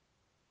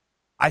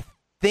I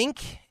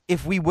think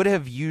if we would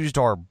have used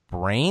our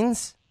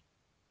brains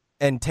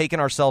and taken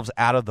ourselves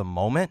out of the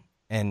moment,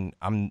 and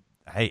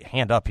hey,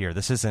 hand up here,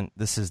 this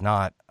is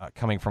not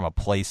coming from a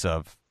place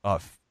of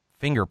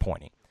finger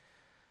pointing.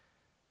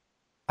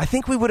 I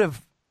think we would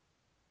have,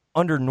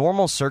 under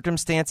normal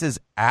circumstances,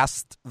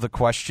 asked the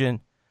question,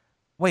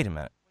 wait a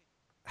minute,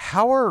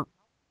 how are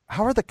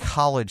the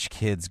college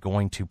kids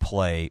going to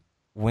play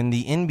when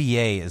the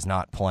NBA is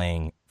not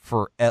playing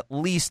for at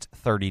least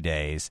 30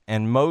 days?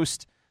 And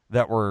most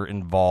that were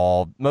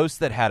involved, most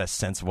that had a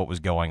sense of what was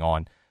going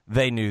on,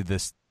 they knew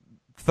this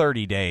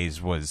 30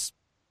 days was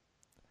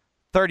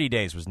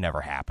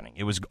never happening.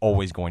 It was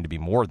always going to be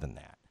more than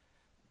that.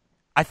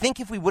 I think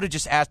if we would have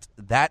just asked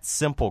that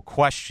simple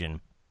question,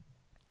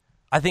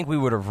 I think we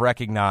would have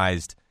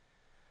recognized,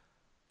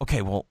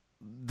 okay, well,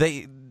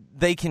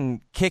 they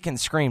can kick and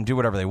scream, do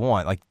whatever they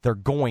want. Like, they're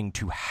going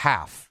to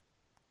have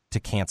to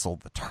cancel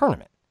the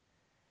tournament.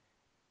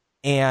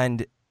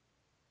 And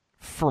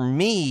for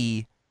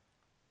me,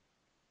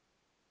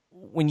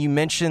 when you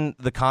mention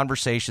the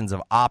conversations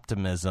of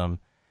optimism,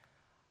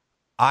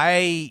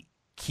 I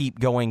keep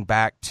going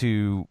back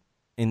to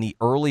in the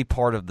early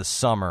part of the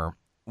summer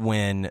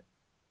when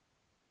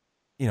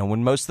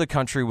most of the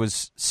country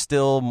was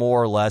still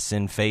more or less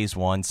in phase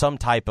one, some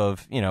type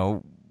of,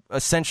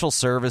 essential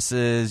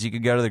services, you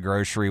could go to the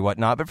grocery,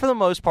 whatnot. But for the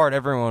most part,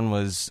 everyone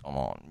was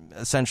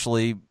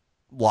essentially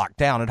locked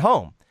down at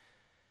home.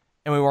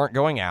 And we weren't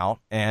going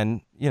out.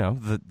 And,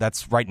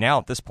 that's right now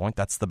at this point,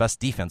 that's the best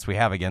defense we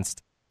have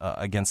against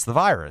the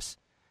virus.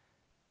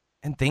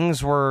 And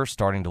things were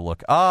starting to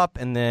look up.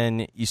 And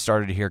then you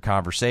started to hear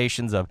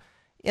conversations of,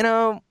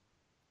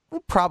 we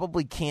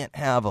probably can't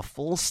have a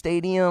full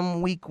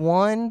stadium week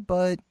one,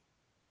 but,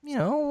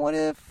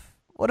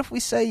 what if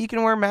we say you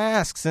can wear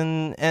masks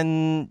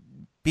and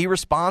be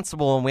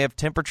responsible and we have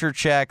temperature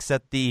checks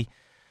at the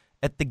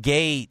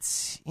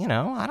gates?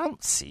 I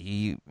don't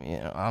see,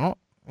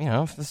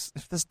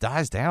 if this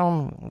dies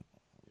down,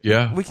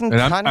 yeah, we can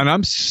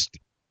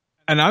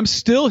I'm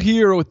still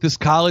here with this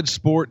college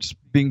sports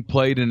being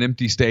played in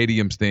empty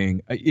stadiums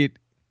thing.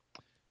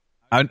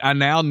 I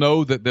now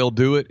know that they'll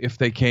do it if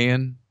they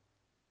can.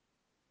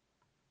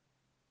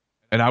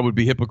 And I would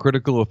be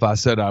hypocritical if I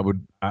said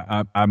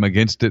I'm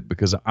against it,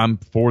 because I'm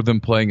for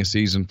them playing a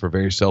season for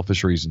very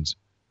selfish reasons.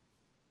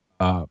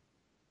 But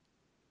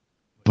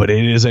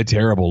it is a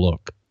terrible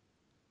look.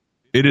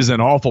 It is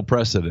an awful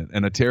precedent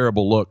and a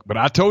terrible look. But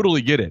I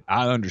totally get it.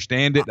 I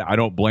understand it. I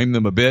don't blame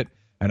them a bit.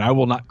 And I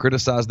will not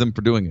criticize them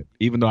for doing it.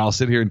 Even though I'll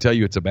sit here and tell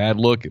you it's a bad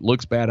look. It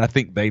looks bad. I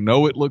think they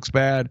know it looks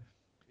bad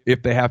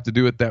if they have to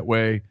do it that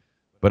way.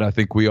 But I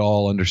think we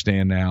all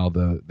understand now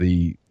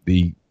the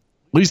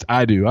at least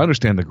I do. I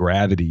understand the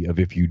gravity of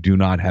if you do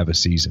not have a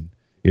season,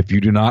 if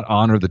you do not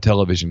honor the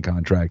television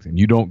contract and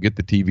you don't get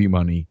the TV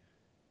money.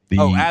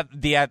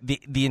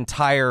 The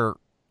entire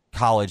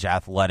college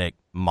athletic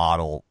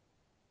model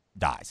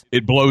dies.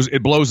 It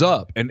blows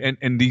up,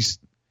 and these.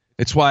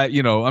 It's why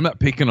I'm not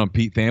picking on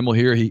Pete Thamel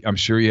here. I'm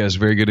sure he has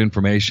very good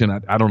information.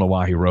 I don't know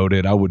why he wrote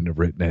it. I wouldn't have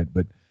written it,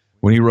 but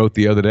when he wrote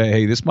the other day,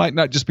 hey, this might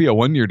not just be a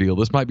 1-year deal.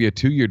 This might be a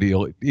 2-year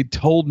deal. It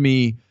told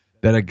me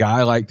that a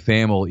guy like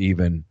Thamel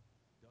even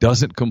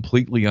doesn't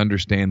completely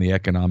understand the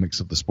economics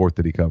of the sport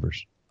that he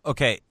covers.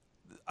 Okay.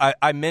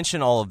 I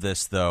mention all of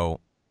this,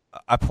 though.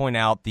 I point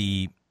out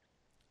I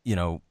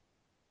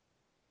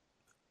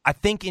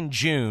think in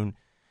June,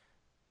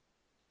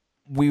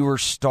 we were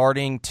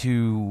starting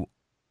to,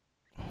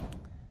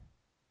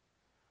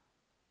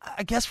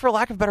 I guess for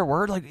lack of a better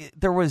word, like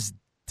there was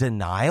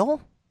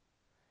denial.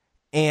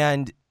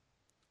 And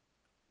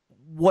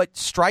what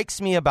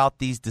strikes me about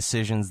these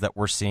decisions that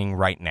we're seeing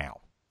right now,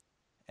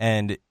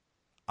 and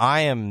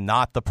I am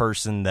not the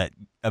person that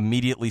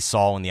immediately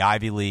saw when the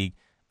Ivy League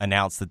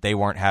announced that they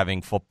weren't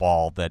having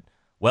football that,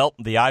 well,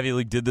 the Ivy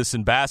League did this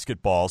in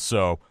basketball,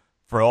 so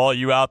for all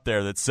you out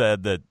there that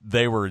said that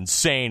they were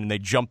insane and they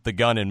jumped the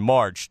gun in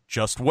March,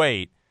 just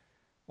wait.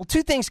 Well,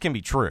 two things can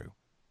be true.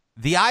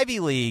 The Ivy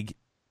League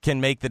can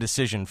make the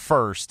decision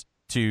first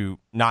to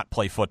not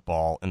play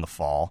football in the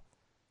fall.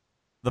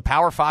 The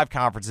Power 5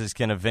 conferences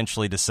can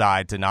eventually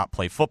decide to not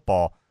play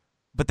football,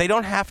 but they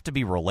don't have to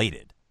be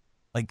related.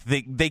 Like,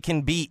 they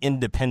can be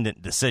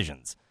independent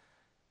decisions.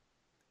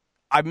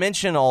 I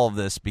mention all of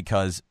this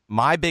because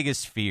my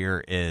biggest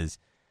fear is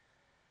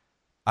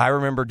I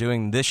remember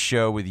doing this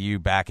show with you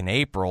back in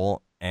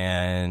April,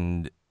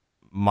 and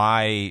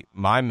my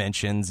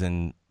mentions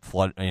and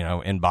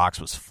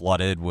inbox was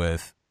flooded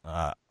with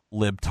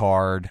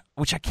libtard,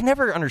 which I can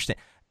never understand.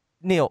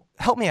 Neal,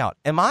 help me out.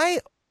 Am I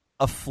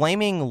a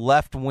flaming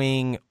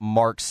left-wing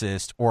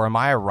Marxist or am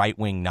I a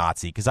right-wing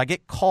Nazi? Because I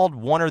get called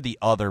one or the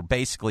other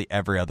basically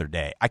every other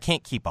day. I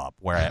can't keep up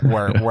where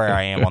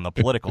I am on the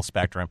political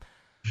spectrum.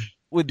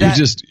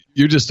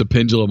 You're just a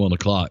pendulum on the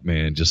clock,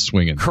 man, just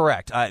swinging.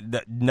 Correct.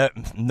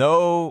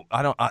 No,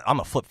 I don't. I'm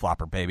a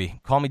flip-flopper, baby.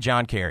 Call me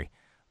John Kerry.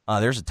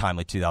 There's a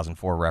timely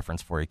 2004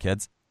 reference for you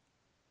kids.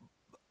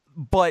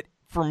 But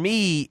for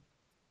me,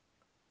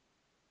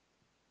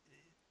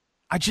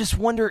 I just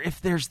wonder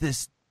if there's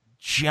this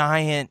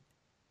giant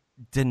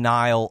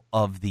denial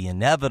of the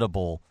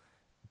inevitable,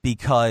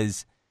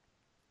 because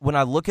when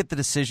I look at the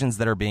decisions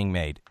that are being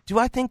made, do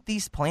I think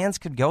these plans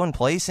could go in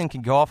place and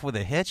can go off with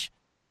a hitch?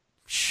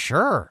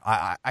 Sure.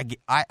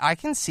 I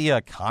can see a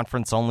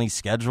conference-only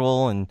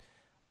schedule and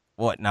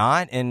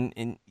whatnot,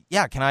 and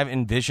yeah, can I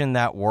envision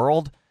that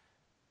world?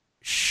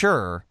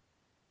 Sure.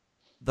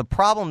 The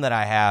problem that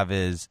I have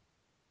is,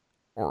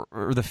 or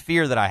the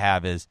fear that I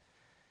have is,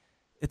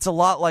 it's a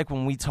lot like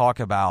when we talk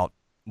about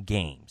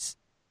games.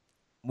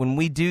 When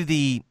we do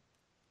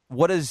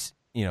what does,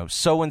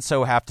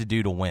 so-and-so have to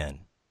do to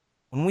win?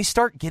 When we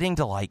start getting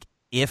to like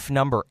if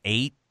number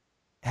 8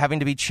 having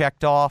to be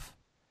checked off,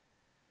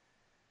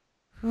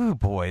 oh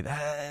boy,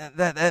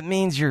 that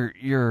means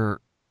you're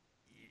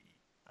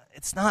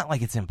it's not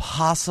like it's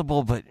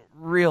impossible, but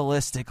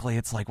realistically,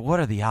 it's like, what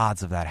are the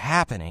odds of that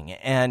happening?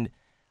 And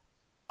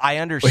I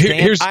understand. Well,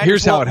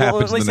 here's how it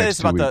happens. Let me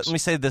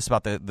say this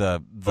about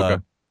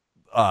the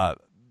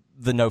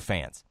no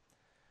fans.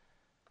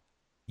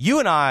 You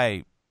and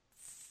I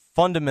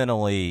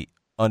fundamentally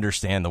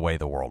understand the way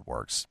the world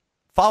works.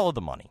 Follow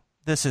the money.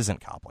 This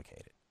isn't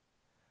complicated.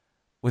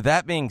 With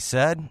that being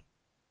said,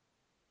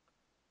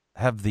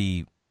 have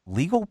the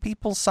legal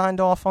people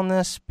signed off on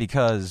this?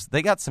 Because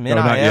they got some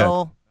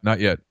NIL. Not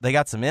yet. They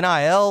got some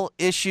NIL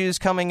issues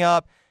coming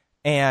up.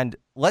 And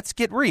let's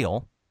get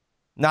real.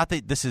 Not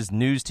that this is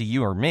news to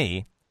you or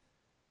me.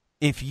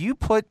 If you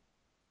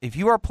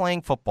are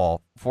playing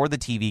football for the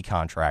TV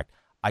contract,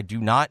 I do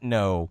not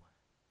know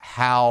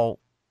how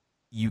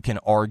you can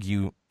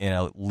argue in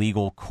a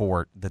legal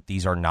court that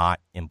these are not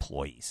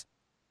employees.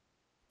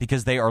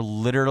 Because they are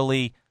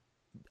literally,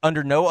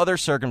 under no other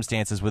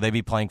circumstances would they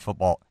be playing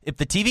football. If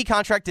the TV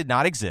contract did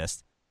not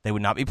exist, they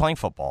would not be playing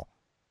football.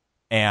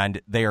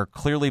 And they are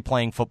clearly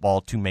playing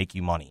football to make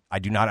you money. I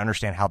do not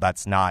understand how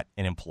that's not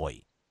an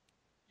employee.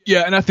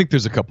 Yeah, and I think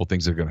there's a couple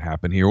things that are going to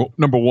happen here.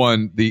 Number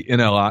one, the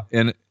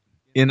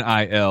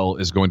NIL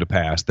is going to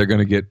pass. They're going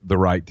to get the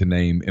right to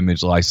name,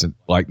 image,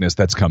 likeness.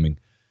 That's coming.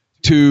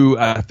 Two,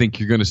 I think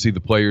you're going to see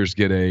the players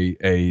get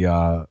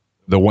the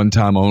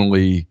one-time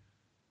only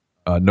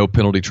no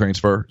penalty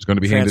transfer is going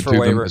to be handed to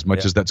them. As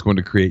much as that's going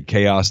to create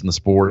chaos in the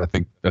sport, I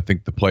think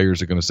the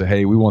players are going to say,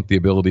 "Hey, we want the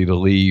ability to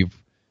leave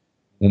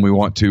when we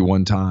want to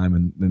one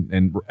time."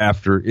 And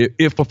after,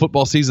 if a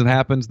football season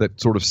happens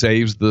that sort of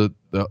saves the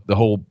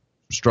whole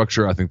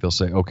structure, I think they'll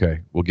say,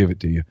 "Okay, we'll give it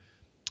to you."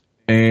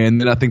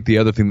 And then I think the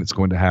other thing that's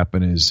going to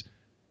happen is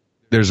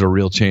there's a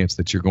real chance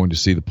that you're going to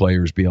see the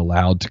players be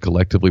allowed to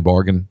collectively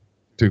bargain,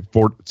 to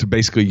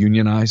basically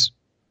unionize,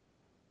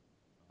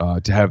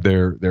 to have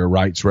their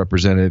rights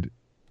represented.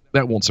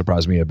 That won't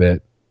surprise me a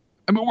bit.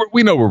 I mean,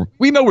 we know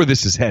where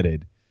this is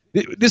headed.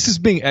 This is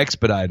being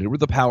expedited, where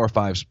the Power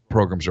 5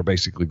 programs are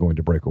basically going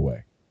to break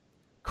away.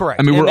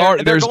 Correct. I mean,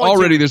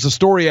 there's a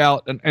story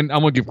out, and I'm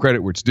going to give credit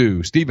where it's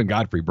due. Stephen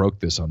Godfrey broke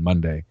this on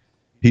Monday.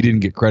 He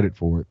didn't get credit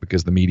for it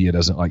because the media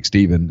doesn't like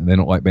Stephen and they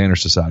don't like Banner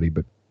Society.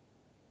 But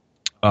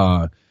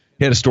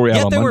he had a story out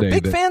on Monday. They were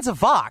big fans of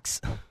Vox.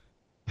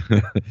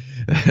 the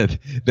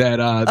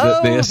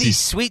SEC,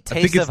 sweet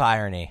taste of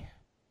irony.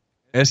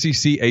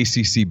 SEC,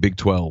 ACC, Big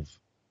 12.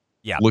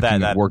 Yeah,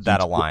 that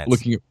alliance.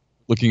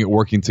 Looking at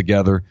working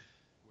together,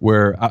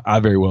 where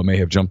I very well may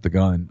have jumped the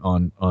gun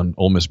on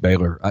Ole Miss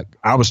Baylor.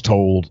 I was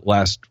told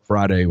last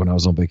Friday when I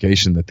was on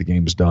vacation that the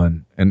game was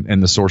done,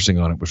 and the sourcing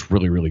on it was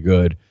really, really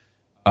good.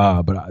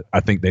 But I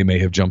think they may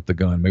have jumped the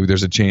gun. Maybe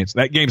there's a chance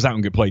that game's not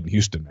going to get played in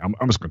Houston. I'm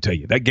just going to tell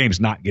you that game's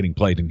not getting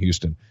played in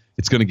Houston.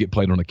 It's going to get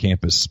played on a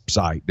campus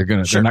site. They're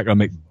not going to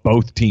make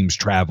both teams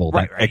travel.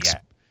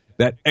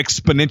 That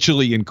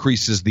exponentially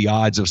increases the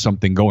odds of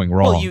something going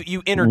wrong. Well,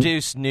 you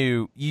introduce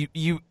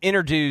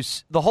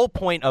the whole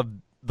point of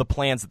the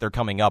plans that they're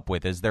coming up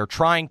with is they're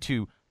trying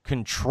to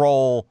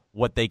control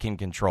what they can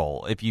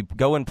control. If you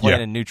go and play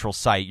in a neutral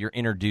site, you're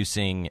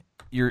introducing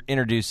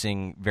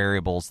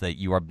variables that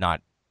you are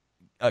not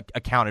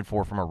accounted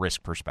for from a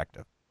risk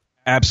perspective.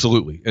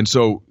 Absolutely. And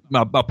so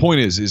my point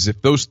is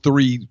if those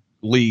three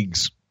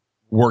leagues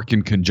work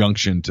in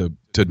conjunction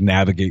to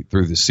navigate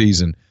through the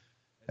season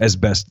as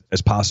best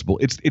as possible,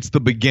 it's the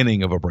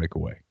beginning of a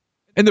breakaway.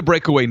 And the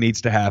breakaway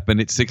needs to happen.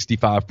 It's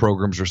 65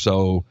 programs or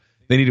so.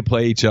 They need to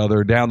play each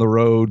other down the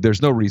road.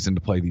 There's no reason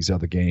to play these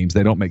other games.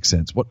 They don't make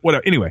sense.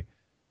 Whatever. Anyway.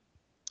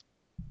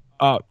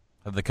 Have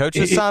the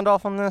coaches signed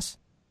off on this?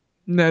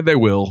 No, they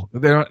will.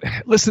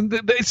 Listen,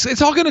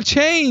 it's all going to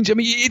change. I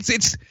mean,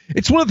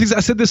 it's one of the things.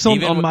 I said this on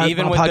my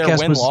even my with podcast.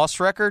 Their win-loss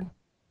record.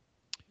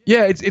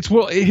 Yeah,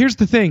 well. Here's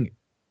the thing.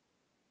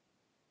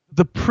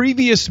 The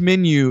previous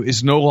menu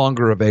is no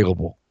longer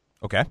available.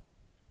 Okay.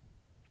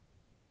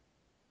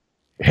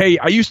 Hey,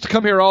 I used to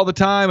come here all the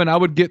time, and I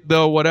would get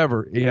the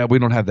whatever. Yeah, we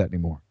don't have that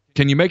anymore.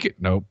 Can you make it?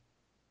 Nope.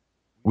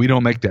 We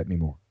don't make that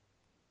anymore.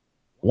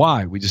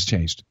 Why? We just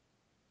changed.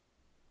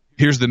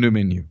 Here's the new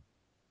menu.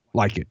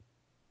 Like it.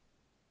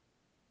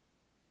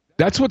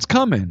 That's what's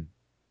coming.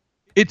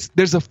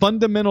 There's a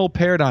fundamental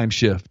paradigm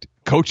shift.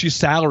 Coaches'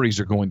 salaries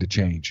are going to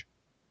change.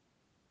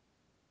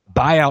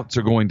 Buyouts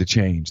are going to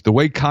change. The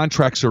way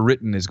contracts are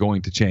written is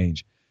going to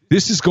change.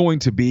 This is going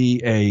to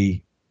be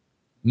a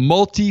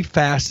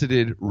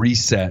multifaceted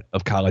reset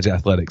of college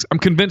athletics. I'm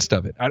convinced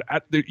of it.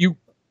 To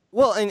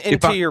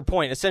your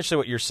point, essentially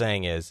what you're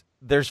saying is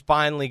there's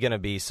finally going to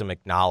be some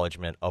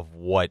acknowledgement of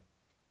what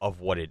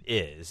it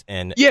is,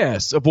 and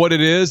yes, of what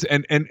it is,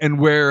 and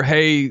where,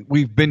 hey,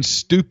 we've been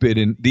stupid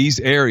in these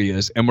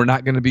areas, and we're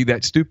not going to be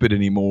that stupid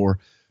anymore,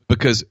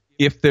 because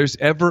if there's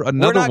ever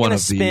another one of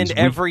these, we're not going to spend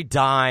every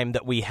dime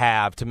that we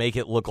have to make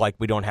it look like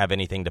we don't have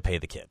anything to pay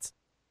the kids.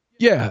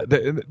 Yeah,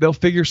 they'll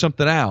figure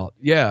something out.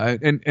 Yeah,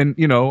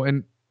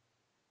 and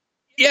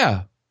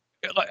yeah,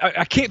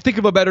 I can't think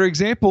of a better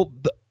example.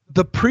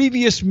 The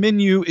previous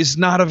menu is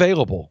not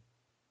available.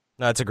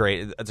 No, that's a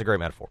great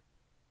metaphor.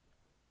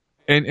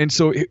 And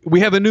so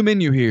we have a new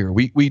menu here.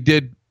 We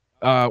did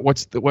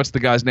what's the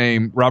guy's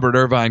name? Robert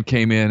Irvine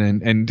came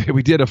in and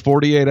we did a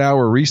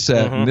 48-hour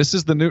reset. Mm-hmm. And this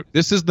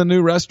is the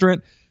new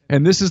restaurant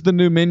and this is the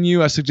new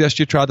menu. I suggest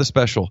you try the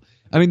special.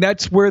 I mean, I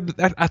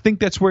think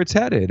that's where it's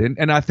headed.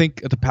 And I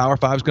think the Power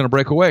Five is going to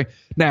break away.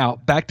 Now,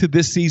 back to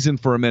this season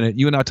for a minute.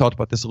 You and I talked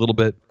about this a little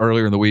bit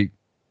earlier in the week.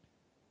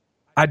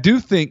 I do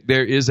think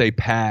there is a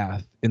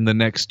path in the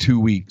next 2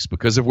 weeks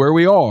because of where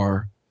we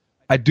are.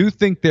 I do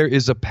think there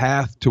is a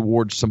path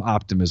towards some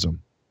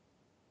optimism.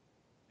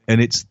 And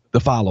it's the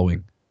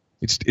following.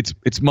 It's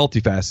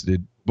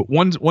multifaceted, but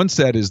one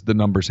set is the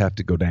numbers have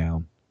to go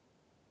down.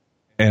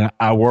 And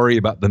I worry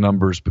about the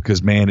numbers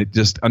because, man,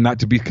 I'm not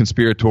to be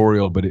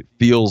conspiratorial, but it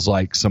feels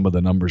like some of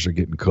the numbers are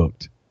getting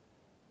cooked.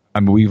 I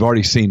mean, we've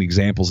already seen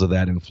examples of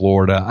that in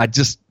Florida.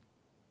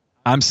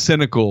 I'm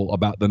cynical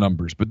about the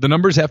numbers, but the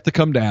numbers have to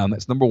come down.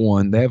 That's number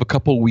one. They have a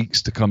couple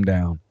weeks to come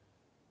down.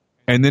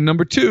 And then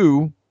number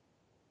two,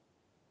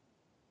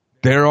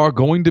 there are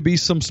going to be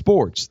some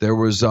sports. There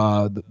was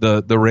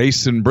the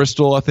race in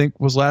Bristol, I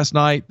think, was last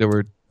night. There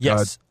were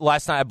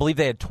last night I believe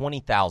they had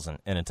 20,000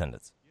 in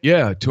attendance.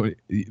 Yeah,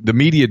 the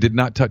media did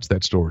not touch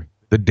that story.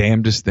 The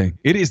damnedest thing.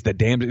 It is the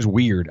damnedest. It's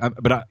weird.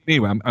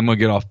 Anyway, I'm going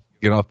to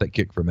get off that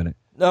kick for a minute.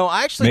 No,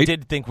 I actually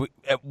did think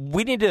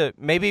we need to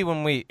maybe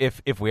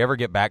if we ever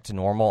get back to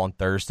normal on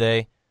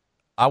Thursday,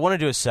 I want to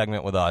do a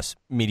segment with us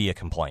media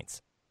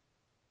complaints.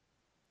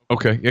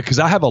 Okay, yeah, because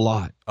I have a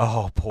lot.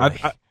 Oh boy.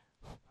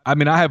 I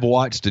mean, I have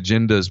watched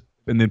agendas,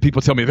 and then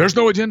people tell me there's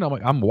no agenda. I'm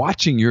like, I'm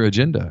watching your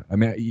agenda. I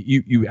mean,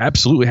 you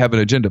absolutely have an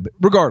agenda, but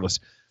regardless.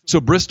 So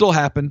Bristol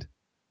happened.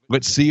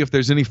 Let's see if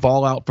there's any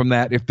fallout from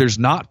that. If there's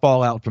not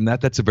fallout from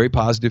that, that's a very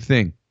positive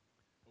thing.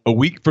 A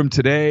week from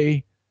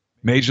today,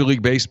 Major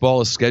League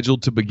Baseball is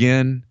scheduled to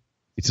begin.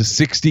 It's a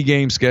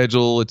 60-game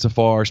schedule. It's a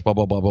farce, blah,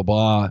 blah, blah, blah,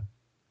 blah.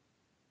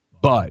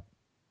 But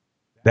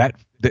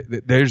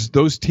there's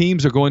those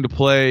teams are going to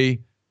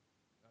play.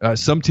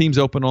 Some teams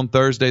open on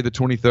Thursday, the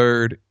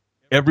 23rd.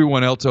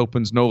 Everyone else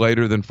opens no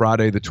later than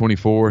Friday, the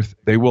 24th.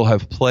 They will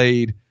have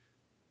played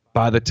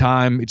by the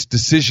time it's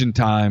decision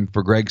time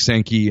for Greg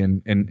Sankey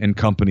and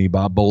company,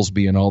 Bob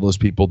Bowlesby and all those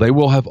people. They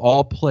will have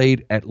all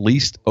played at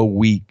least a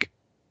week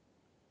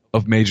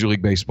of Major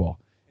League Baseball.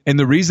 And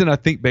the reason I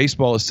think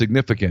baseball is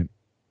significant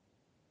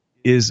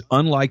is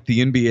unlike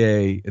the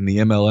NBA and the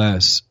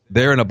MLS,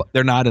 they're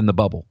not in the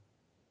bubble.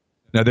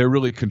 Now, they're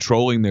really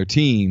controlling their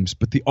teams,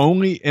 but the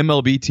only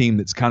MLB team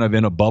that's kind of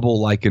in a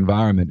bubble-like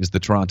environment is the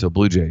Toronto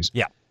Blue Jays.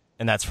 Yeah,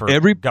 and that's for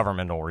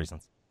governmental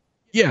reasons.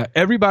 Yeah,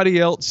 everybody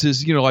else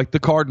is, like the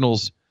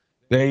Cardinals,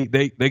 they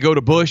go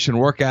to Busch and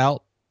work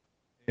out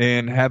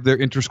and have their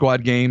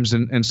inter-squad games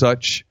and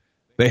such.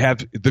 They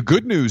have the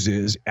good news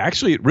is,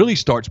 actually, it really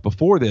starts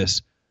before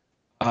this.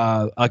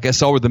 Like I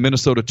saw where the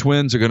Minnesota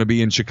Twins are going to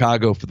be in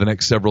Chicago for the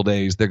next several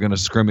days. They're going to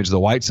scrimmage the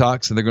White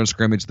Sox and they're going to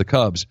scrimmage the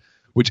Cubs,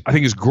 which I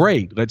think is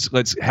great.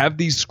 Let's have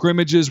these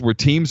scrimmages where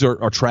teams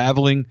are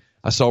traveling.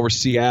 I saw where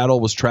Seattle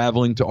was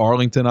traveling to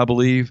Arlington, I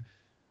believe.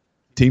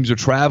 Teams are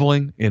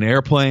traveling in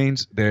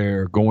airplanes.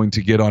 They're going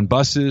to get on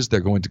buses.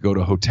 They're going to go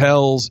to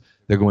hotels.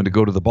 They're going to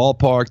go to the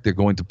ballpark. They're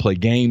going to play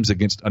games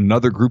against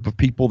another group of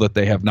people that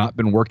they have not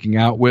been working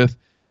out with.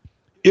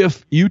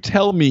 If you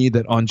tell me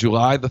that on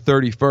July the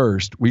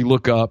 31st, we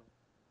look up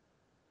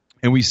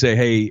and we say,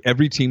 hey,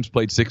 every team's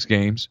played 6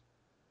 games.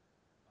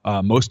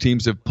 Most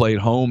teams have played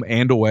home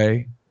and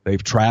away.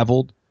 They've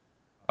traveled.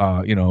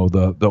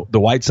 The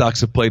White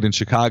Sox have played in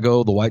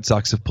Chicago. The White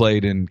Sox have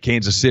played in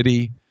Kansas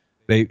City.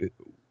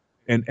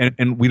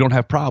 And we don't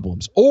have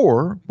problems.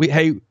 Or we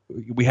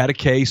had a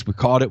case, we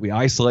caught it, we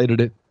isolated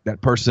it.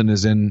 That person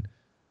is in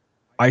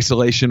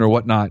isolation or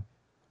whatnot.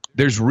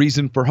 There's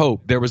reason for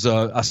hope.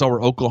 I saw where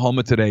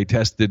Oklahoma today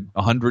tested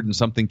 100 and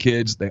something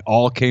kids. They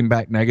all came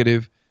back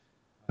negative.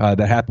 That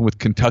happened with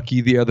Kentucky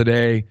the other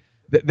day.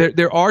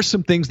 There are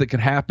some things that can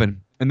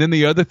happen. And then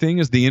the other thing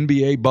is the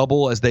NBA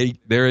bubble, as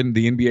they're in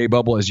the NBA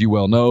bubble, as you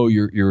well know,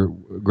 your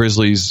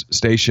Grizzlies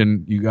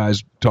station, you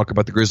guys talk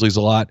about the Grizzlies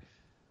a lot.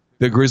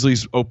 The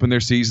Grizzlies open their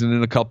season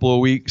in a couple of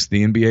weeks.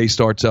 The NBA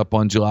starts up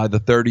on July the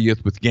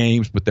 30th with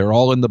games, but they're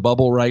all in the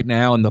bubble right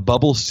now, and the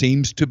bubble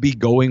seems to be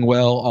going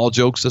well, all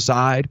jokes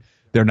aside.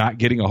 They're not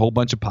getting a whole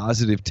bunch of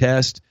positive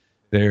tests.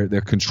 They're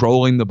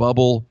controlling the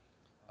bubble.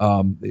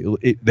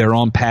 They're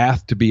on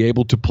path to be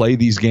able to play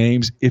these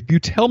games. If you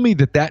tell me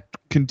that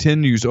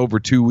continues over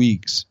 2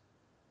 weeks,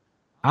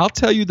 I'll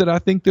tell you that I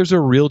think there's a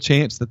real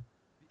chance that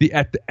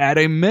at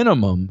a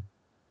minimum,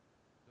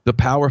 the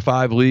Power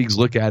 5 leagues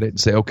look at it and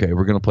say, okay,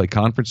 we're going to play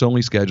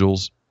conference-only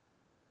schedules.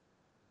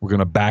 We're going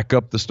to back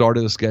up the start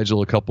of the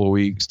schedule a couple of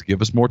weeks to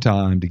give us more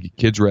time to get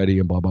kids ready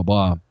and blah, blah,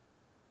 blah.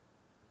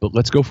 But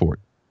let's go for it.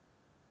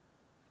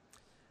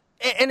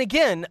 And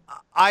again,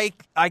 I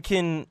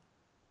can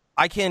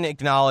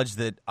acknowledge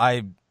that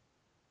I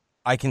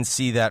can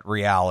see that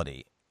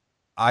reality.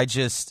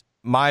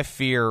 My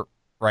fear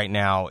right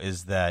now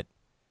is that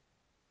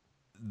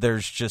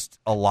there's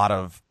a lot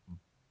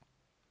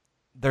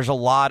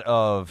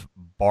of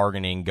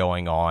bargaining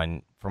going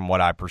on from what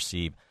I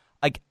perceive.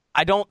 Like,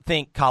 I don't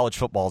think college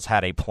football's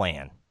had a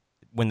plan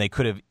when they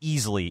could have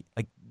easily,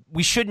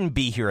 we shouldn't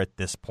be here at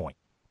this point.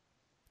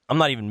 I'm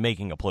not even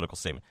making a political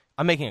statement.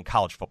 I'm making a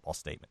college football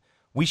statement.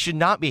 We should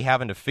not be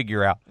having to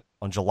figure out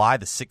on July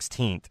the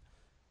 16th.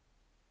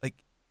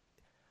 Like,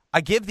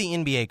 I give the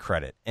NBA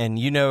credit, and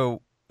you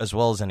know as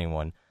well as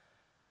anyone,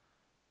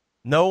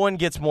 no one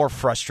gets more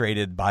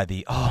frustrated by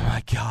the, oh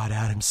my God,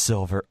 Adam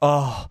Silver.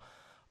 Yeah.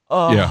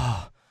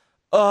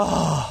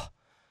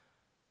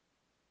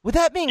 With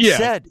that being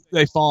said,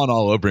 they fawn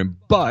all over him,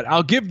 but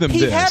I'll give them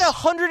this. He had a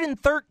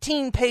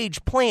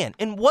 113-page plan,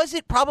 and was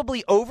it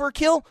probably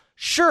overkill?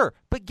 Sure,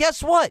 but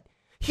guess what?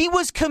 He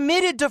was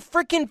committed to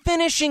freaking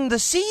finishing the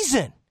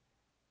season.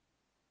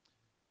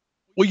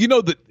 Well, you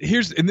know that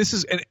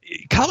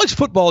college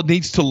football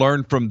needs to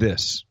learn from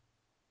this,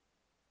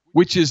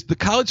 which is the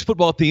college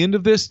football at the end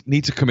of this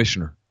needs a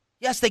commissioner.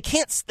 Yes, they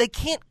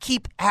can't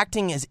keep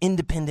acting as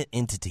independent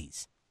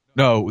entities.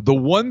 No, the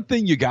one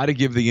thing you got to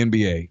give the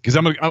NBA, because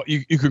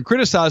you can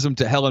criticize them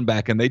to hell and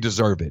back, and they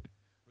deserve it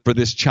for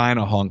this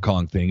China Hong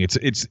Kong thing. It's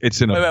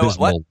an abysmal.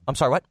 What? I'm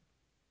sorry, what?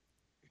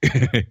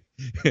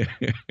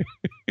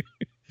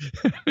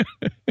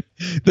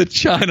 The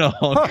China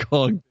Hong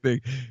Kong thing.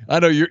 I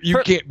know you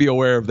can't be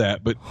aware of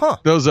that, but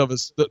those of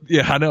us,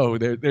 I know.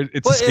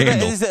 It's a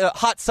scandal. Is it a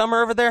hot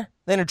summer over there?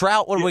 Then a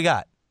drought? What do we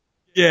got?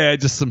 Yeah,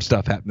 just some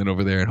stuff happening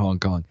over there in Hong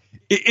Kong.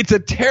 It's a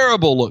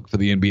terrible look for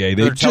the NBA.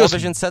 They just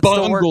television sets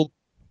bungled.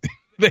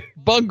 They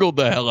bungled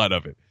the hell out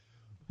of it.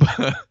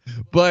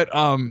 But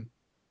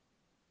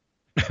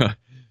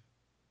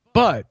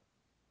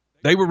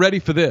they were ready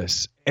for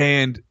this,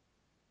 and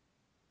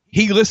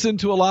he listened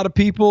to a lot of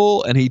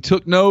people, and he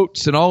took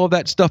notes and all of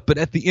that stuff. But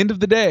at the end of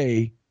the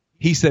day,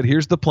 he said,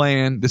 "Here's the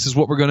plan. This is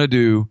what we're going to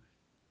do,"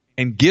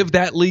 and give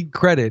that league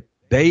credit.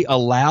 They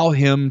allow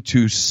him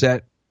to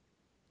set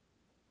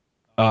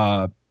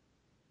the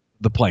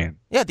plan.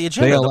 Yeah, the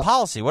agenda, the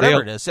policy,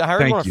 whatever it is,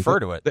 however you want to refer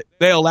to it.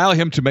 They allow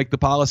him to make the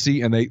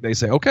policy, and they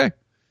say, okay.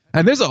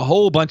 And there's a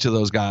whole bunch of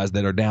those guys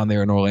that are down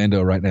there in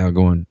Orlando right now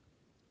going,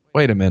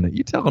 wait a minute,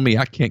 you telling me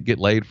I can't get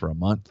laid for a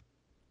month?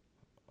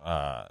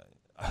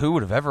 Who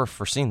would have ever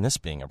foreseen this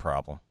being a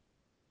problem?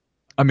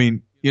 I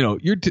mean,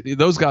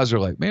 those guys are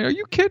like, man, are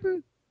you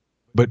kidding?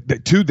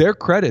 But to their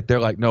credit, they're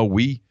like, no,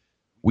 we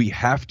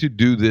have to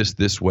do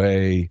this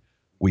way.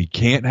 We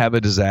can't have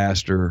a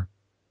disaster.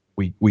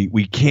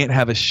 We can't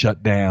have a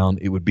shutdown.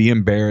 It would be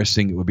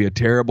embarrassing. It would be a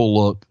terrible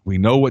look. We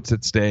know what's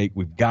at stake.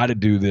 We've got to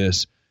do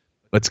this.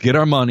 Let's get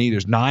our money.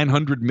 There's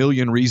 900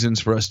 million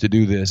reasons for us to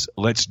do this.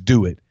 Let's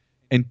do it.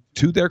 And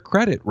to their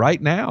credit, right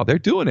now, they're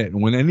doing it.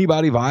 And when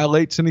anybody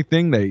violates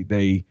anything,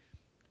 they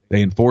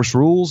enforce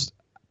rules.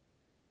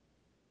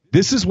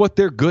 This is what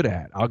they're good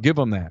at. I'll give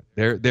them that.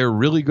 They're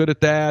really good at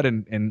that.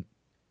 And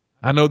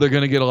I know they're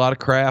going to get a lot of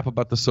crap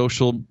about the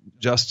social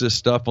justice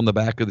stuff on the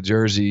back of the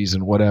jerseys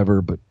and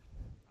whatever, but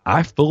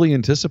I fully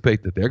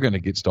anticipate that they're going to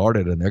get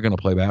started and they're going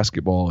to play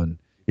basketball. And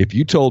if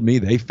you told me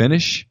they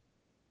finish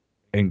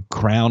and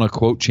crown a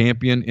quote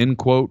champion end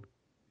quote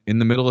in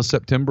the middle of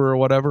September or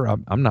whatever,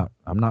 I'm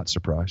not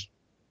surprised.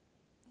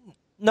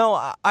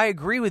 No, I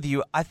agree with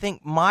you. I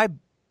think my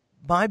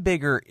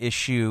bigger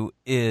issue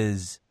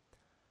is,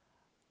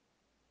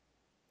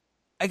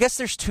 I guess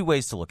there's two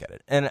ways to look at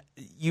it. And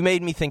you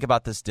made me think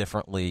about this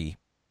differently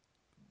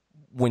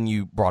when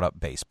you brought up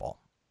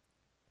baseball.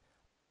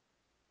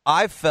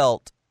 I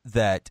felt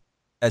that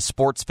as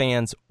sports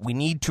fans, we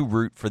need to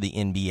root for the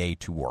NBA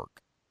to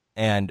work.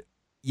 And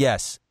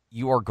yes,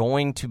 you are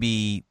going to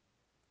be,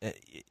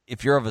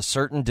 if you're of a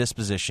certain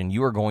disposition,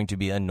 you are going to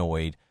be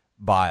annoyed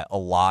by a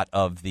lot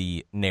of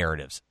the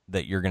narratives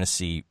that you're going to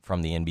see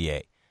from the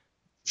NBA.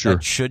 Sure.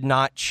 That should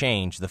not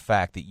change the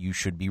fact that you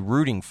should be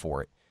rooting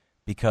for it,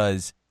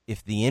 because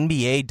if the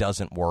NBA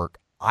doesn't work,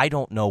 I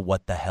don't know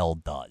what the hell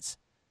does.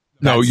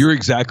 No, you're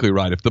exactly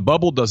right. If the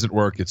bubble doesn't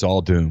work, it's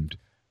all doomed.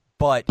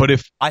 But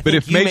if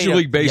Major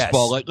League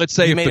Baseball, let's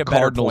say if the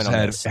Cardinals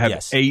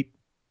have 8,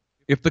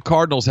 if the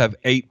Cardinals have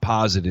 8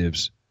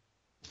 positives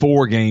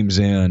 4 games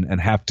in and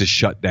have to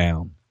shut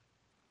down,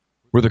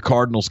 where the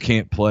Cardinals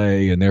can't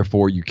play and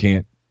therefore you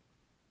can't,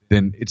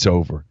 then it's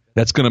over.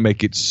 That's going to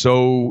make it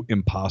so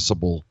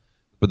impossible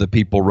for the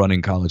people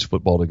running college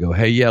football to go,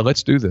 hey, yeah,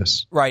 let's do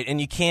this. Right,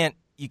 and you can't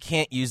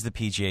use the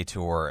PGA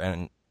Tour,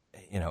 and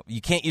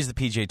you can't use the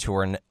PGA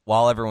Tour, and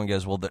while everyone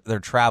goes, well, they're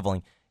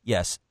traveling,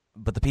 yes.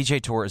 But the PGA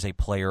Tour is a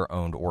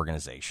player-owned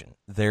organization.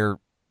 There's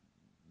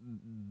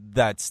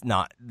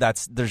not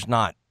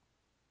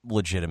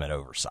legitimate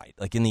oversight.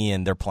 Like, in the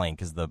end, they're playing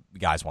because the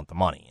guys want the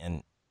money,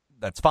 and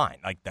that's fine.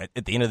 Like, that,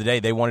 at the end of the day,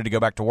 they wanted to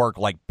go back to work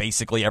like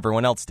basically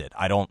everyone else did.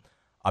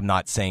 I'm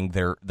not saying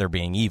they're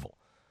being evil.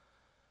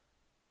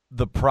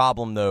 The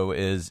problem, though,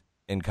 is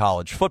in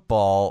college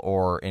football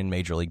or in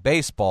Major League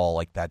Baseball,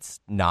 like, that's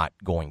not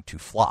going to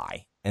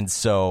fly. And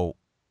so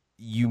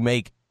you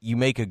make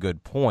a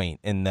good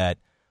point in that.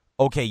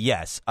 Okay,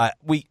 yes,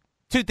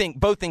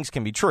 both things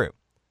can be true.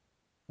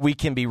 We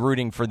can be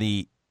rooting for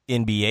the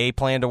NBA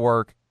plan to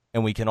work,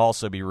 and we can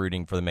also be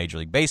rooting for the Major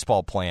League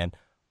Baseball plan.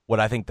 What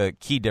I think the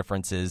key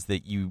difference is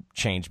that you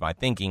changed my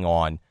thinking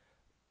on,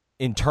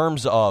 in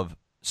terms of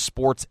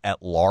sports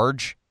at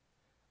large,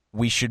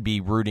 we should be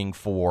rooting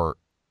for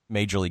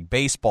Major League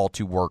Baseball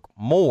to work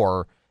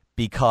more,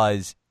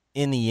 because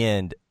in the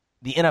end,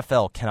 the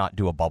NFL cannot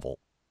do a bubble.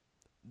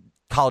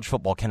 College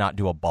football cannot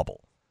do a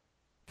bubble.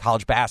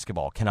 College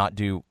basketball cannot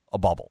do a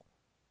bubble.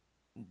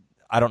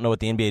 I don't know what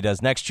the NBA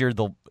does next year.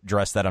 They'll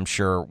address that, I'm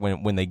sure,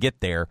 when they get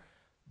there.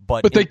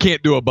 But they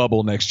can't do a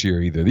bubble next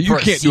year either. You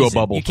can't do a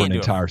bubble for an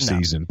entire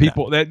season.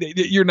 People,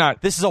 you're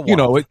not. This is a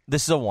one-off.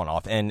 This is a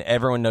one-off, and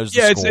everyone knows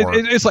the score.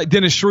 It's like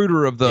Dennis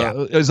Schroeder of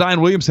the Zion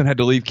Williamson had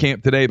to leave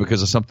camp today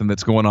because of something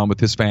that's going on with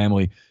his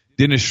family.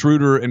 Dennis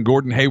Schroeder and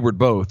Gordon Hayward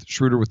both.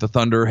 Schroeder with the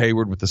Thunder,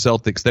 Hayward with the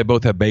Celtics. They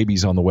both have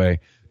babies on the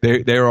way.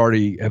 They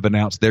already have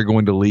announced they're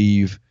going to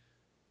leave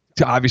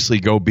to obviously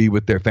go be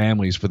with their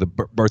families for the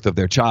birth of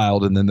their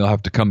child, and then they'll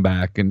have to come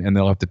back and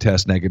they'll have to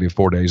test negative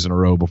 4 days in a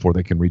row before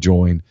they can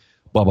rejoin.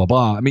 Blah blah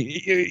blah. I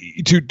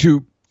mean,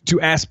 to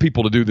ask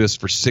people to do this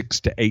for 6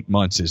 to 8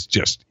 months is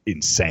just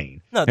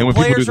insane. No, and when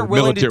people do the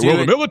military,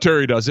 the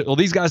military does it. Well,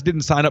 these guys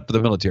didn't sign up for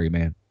the military,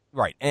 man.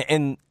 Right,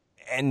 and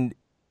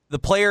the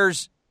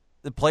players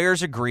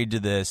agreed to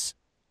this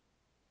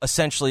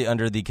essentially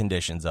under the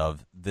conditions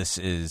of this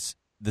is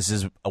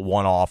a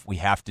one-off. We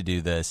have to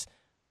do this.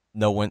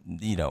 No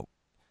one,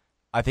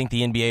 I think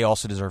the NBA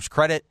also deserves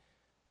credit.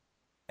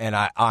 And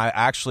I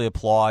actually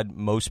applaud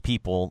most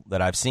people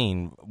that I've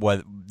seen,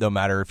 no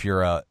matter if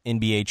you're an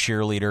NBA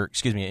cheerleader,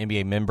 an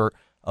NBA member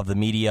of the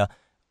media,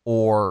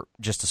 or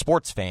just a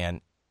sports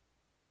fan.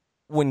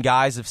 When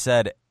guys have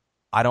said,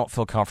 "I don't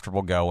feel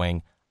comfortable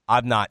going,"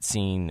 I've not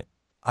seen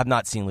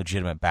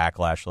legitimate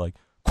backlash like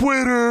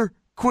 "quitter,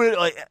 quit."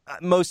 Like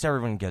most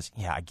everyone goes,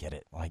 "Yeah, I get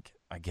it." Like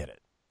I get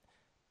it.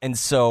 And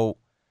so,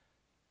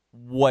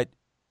 what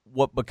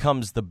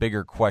becomes the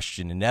bigger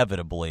question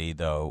inevitably,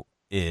 though,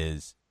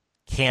 is,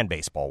 can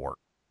baseball work?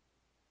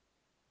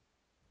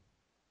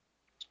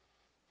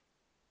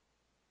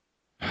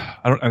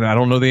 I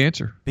don't know the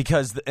answer.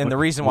 Because the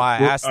reason why I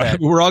asked that,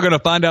 we're all going to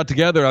find out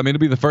together. I mean, it'll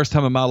be the first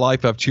time in my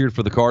life I've cheered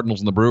for the Cardinals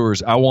and the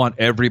Brewers. I want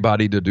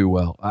everybody to do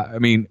well. I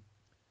mean,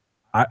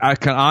 I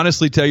can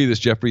honestly tell you this,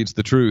 Jeffrey. It's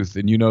the truth,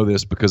 and you know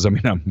this because I'm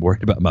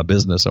worried about my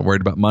business. I'm worried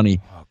about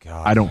money. Oh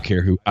God! I don't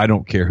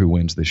care who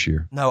wins this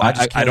year. No, I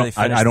just can't really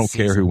finish I don't the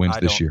care season. who wins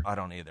this year. I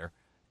don't either.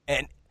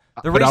 And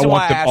but I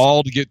want them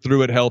all to get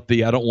through it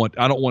healthy. I don't want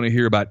to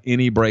hear about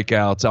any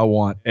breakouts. I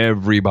want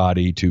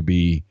everybody to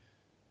be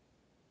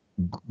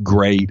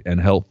great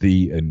and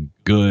healthy and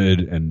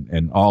good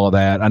and all of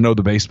that. I know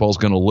the baseball's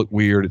going to look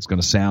weird. It's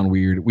going to sound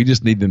weird. We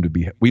just need them to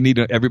be. We need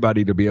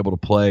everybody to be able to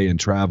play and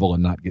travel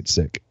and not get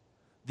sick.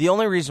 The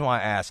only reason why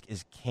I ask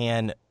is,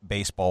 can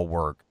baseball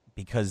work?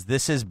 Because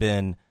this has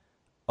been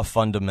a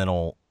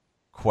fundamental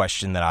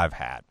question that I've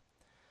had.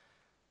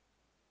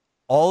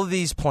 All of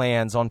these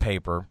plans on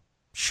paper,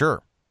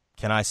 sure.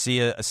 Can I see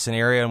a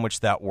scenario in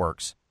which that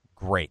works?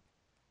 Great.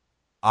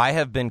 I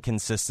have been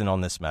consistent on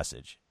this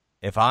message.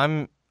 If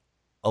I'm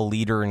a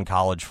leader in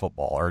college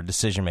football, or a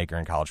decision maker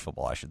in college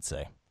football, I should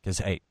say, because,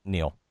 hey,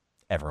 Neal,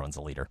 everyone's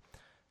a leader.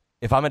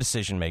 If I'm a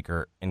decision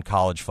maker in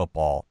college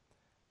football,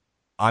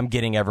 I'm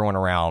getting everyone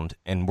around,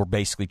 and we're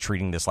basically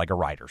treating this like a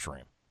writer's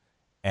room.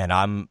 And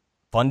I'm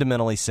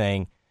fundamentally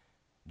saying,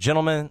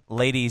 gentlemen,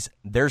 ladies,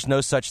 there's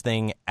no such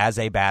thing as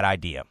a bad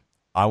idea.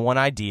 I want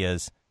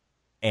ideas,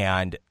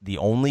 and the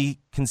only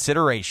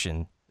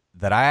consideration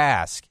that I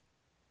ask,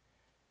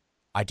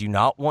 I do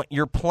not want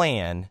your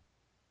plan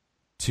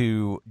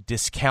to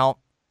discount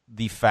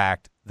the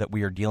fact that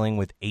we are dealing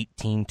with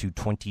 18 to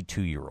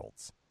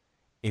 22-year-olds.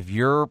 If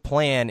your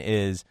plan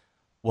is,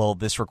 well,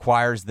 this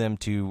requires them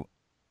to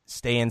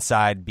stay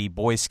inside, be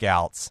Boy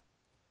Scouts,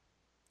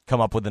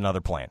 come up with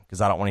another plan, because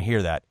I don't want to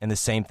hear that. And the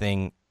same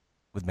thing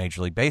with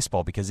Major League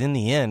Baseball, because in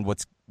the end,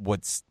 what's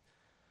going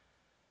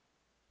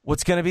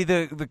to be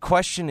the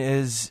question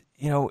is,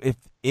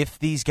 if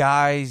these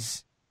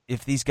guys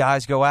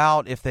go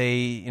out, if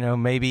they,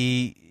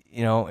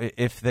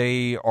 if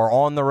they are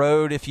on the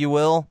road, if you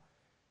will,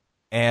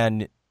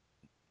 and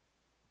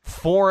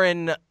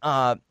foreign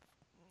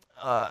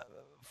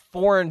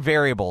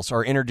variables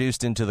are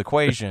introduced into the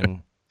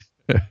equation,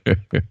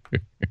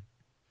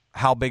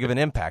 how big of an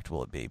impact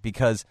will it be?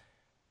 Because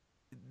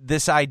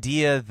this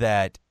idea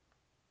that,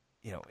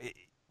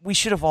 we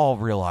should have all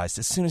realized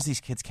as soon as these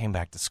kids came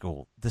back to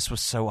school, this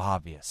was so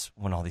obvious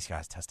when all these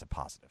guys tested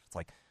positive. It's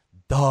like,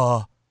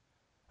 duh.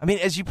 I mean,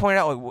 as you pointed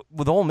out,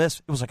 with Ole Miss,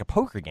 it was like a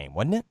poker game,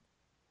 wasn't it?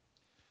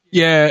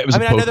 Yeah, it was. I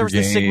know there was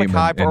the Sigma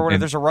Chi or whatever,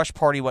 there's a rush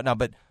party, whatnot,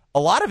 but a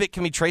lot of it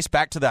can be traced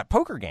back to that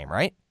poker game,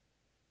 right?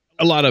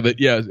 A lot of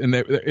it, yeah,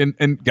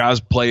 and guys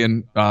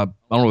playing. I don't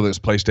know whether it's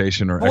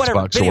PlayStation or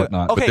Xbox or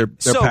whatnot, okay, but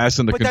they're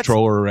passing the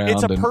controller around.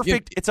 It's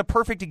a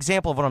perfect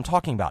example of what I'm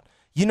talking about.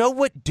 You know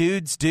what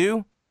dudes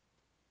do?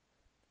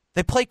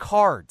 They play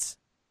cards.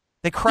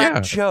 They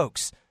crack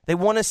jokes. They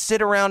want to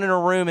sit around in a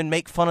room and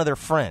make fun of their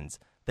friends.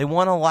 They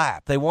want to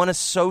laugh. They want to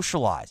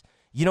socialize.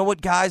 You know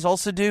what guys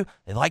also do?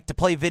 They like to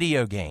play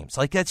video games.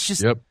 Like, that's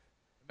just... Yep.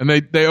 And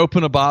they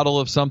open a bottle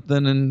of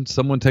something and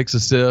someone takes a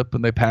sip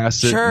and they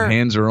pass it and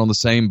hands are on the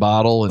same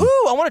bottle. And,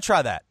 ooh, I want to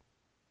try that.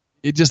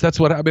 that's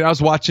what I mean. I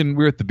was watching.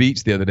 We were at the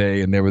beach the other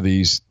day, and there were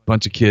these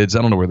bunch of kids.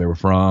 I don't know where they were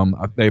from.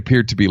 They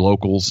appeared to be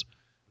locals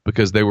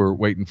because they were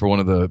waiting for one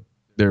of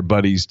their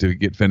buddies to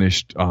get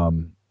finished.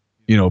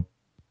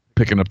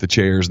 Picking up the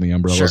chairs and the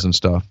umbrellas and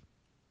stuff.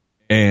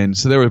 And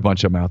so there were a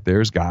bunch of them out there,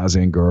 there's guys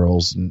and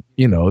girls, and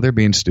they're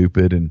being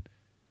stupid. And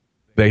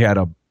they had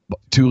a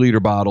 2-liter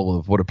bottle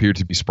of what appeared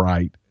to be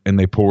Sprite, and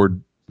they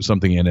poured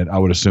something in it. I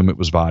would assume it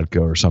was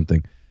vodka or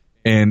something.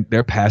 And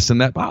they're passing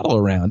that bottle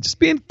around, just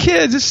being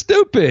kids. It's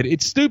stupid.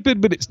 It's stupid,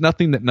 but it's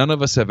nothing that none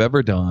of us have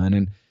ever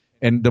done.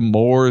 And the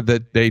more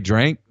that they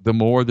drank, the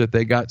more that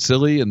they got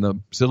silly, and the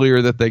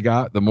sillier that they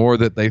got, the more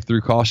that they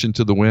threw caution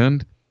to the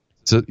wind.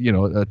 It's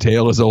a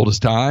tale as old as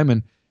time.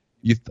 And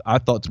I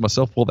thought to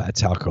myself, well,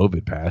 that's how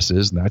COVID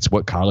passes, and that's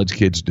what college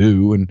kids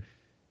do, and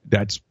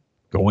that's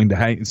going to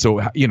hang. So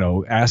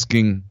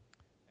asking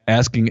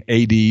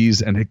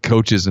ADs and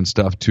coaches and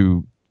stuff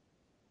to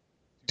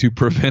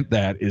prevent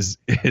that is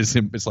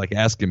it's like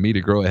asking me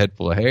to grow a head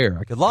full of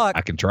hair. Good luck.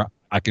 I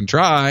can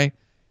try.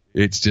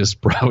 It's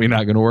just probably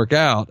not going to work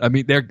out. I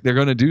mean, they're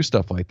going to do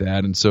stuff like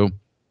that, and so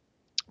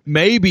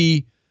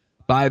maybe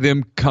by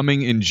them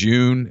coming in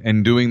June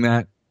and doing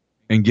that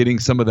and getting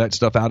some of that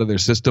stuff out of their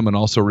system, and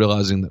also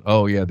realizing that,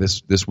 oh yeah,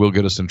 this will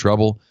get us in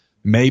trouble,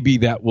 maybe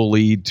that will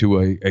lead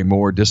to a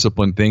more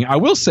disciplined thing. I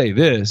will say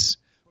this,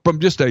 from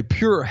just a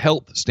pure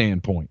health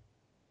standpoint,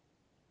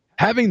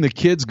 having the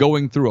kids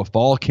going through a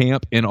fall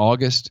camp in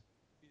August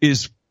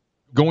is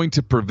going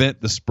to prevent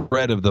the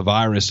spread of the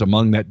virus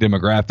among that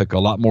demographic a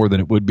lot more than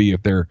it would be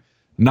if they're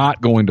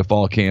not going to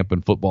fall camp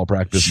and football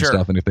practice and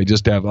stuff, and if they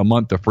just have a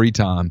month of free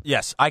time.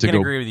 Yes, I can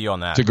agree with you on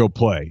that. To go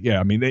play. Yeah,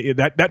 I mean,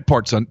 that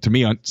part's, to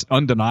me,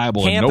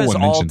 undeniable. Camp and no is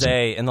one all mentions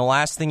day, it. and the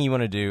last thing you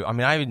want to do, I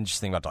mean, I even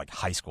just think about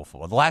high school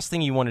football. The last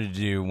thing you wanted to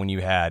do when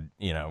you had,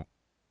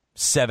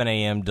 7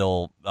 a.m.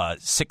 till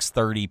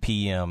 6:30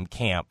 p.m.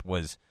 camp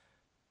was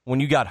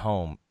when you got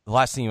home. The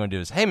last thing you want to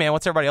do is, hey, man,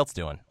 what's everybody else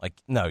doing?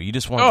 No, you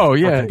just want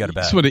to go to bed.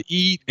 You just want to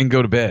eat and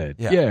go to bed.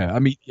 Yeah. I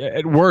mean,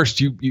 at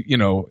worst, you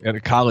at a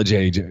college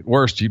age, at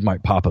worst, you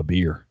might pop a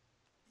beer.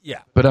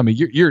 Yeah. But, I mean,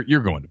 you're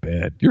going to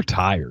bed. You're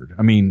tired.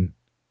 I mean,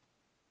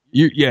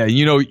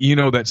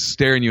 that's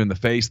staring you in the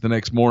face the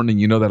next morning.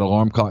 You know that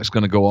alarm clock's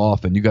going to go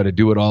off, and you got to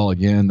do it all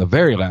again. The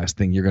very last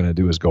thing you're going to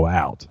do is go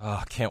out.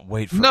 Oh, I can't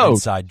wait for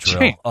inside drill.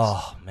 Chance.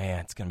 Oh, man,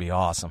 it's going to be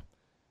awesome.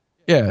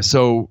 Yeah,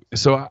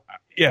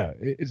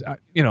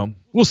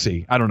 we'll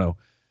see. I don't know.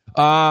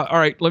 All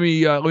right, let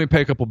me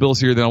pay a couple bills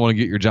here. Then I want to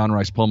get your John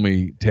Rhys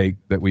Plumlee take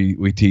that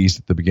we teased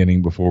at the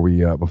beginning before we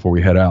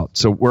head out.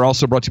 So we're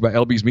also brought to you by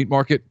LB's Meat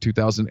Market,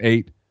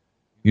 2008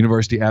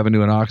 University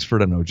Avenue in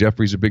Oxford. I know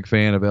Jeffrey's a big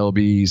fan of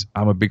LB's.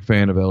 I'm a big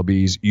fan of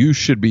LB's. You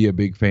should be a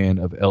big fan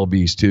of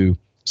LB's too.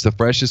 It's the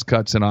freshest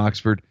cuts in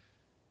Oxford.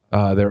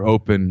 They're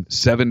open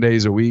 7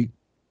 days a week.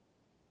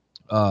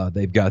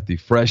 They've got the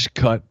fresh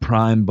cut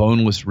prime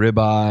boneless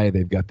ribeye.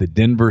 They've got the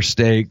Denver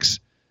steaks.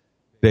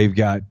 They've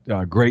got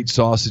great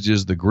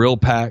sausages, the grill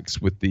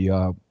packs with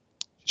the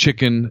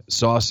chicken,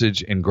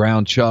 sausage, and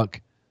ground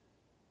chuck.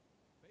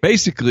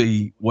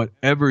 Basically,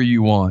 whatever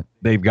you want,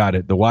 they've got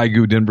it. The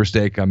Wagyu Denver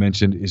steak I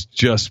mentioned is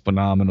just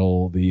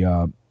phenomenal.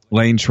 The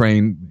Lane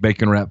Train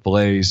bacon wrap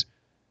fillets,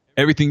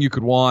 everything you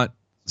could want,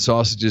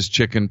 sausages,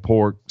 chicken,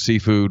 pork,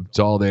 seafood, it's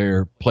all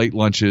there. Plate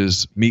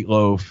lunches,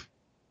 meatloaf,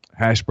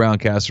 hash brown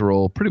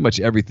casserole, pretty much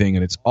everything,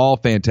 and it's all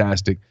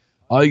fantastic.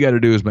 All you got to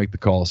do is make the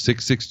call,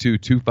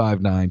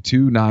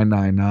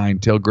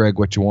 662-259-2999. Tell Greg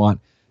what you want.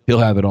 He'll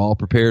have it all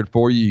prepared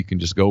for you. You can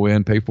just go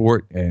in, pay for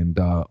it, and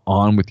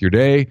on with your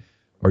day.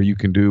 Or you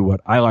can do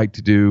what I like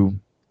to do,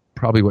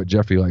 probably what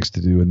Jeffrey likes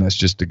to do, and that's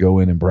just to go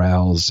in and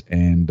browse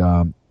and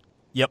end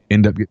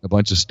up getting a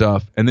bunch of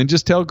stuff. And then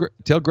just tell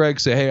Greg,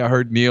 say, hey, I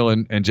heard Neal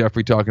and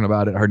Jeffrey talking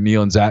about it. I heard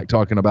Neal and Zach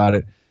talking about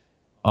it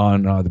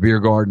on the Beer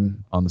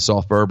Garden, on the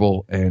Soft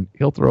Verbal, and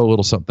he'll throw a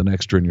little something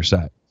extra in your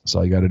sack. That's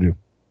all you got to do.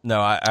 No,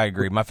 I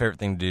agree. My favorite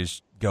thing to do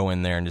is go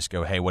in there and just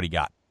go, hey, what do you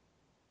got?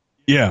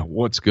 Yeah,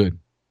 what's good?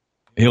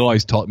 He'll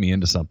always talk me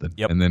into something.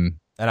 Yep. And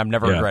I've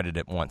never regretted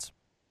it once.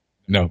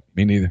 No,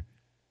 me neither.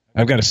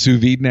 I've got a sous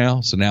vide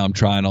now, so now I'm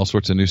trying all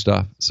sorts of new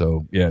stuff.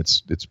 So, yeah,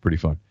 it's pretty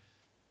fun.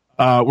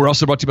 We're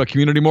also brought to you by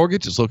Community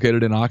Mortgage. It's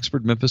located in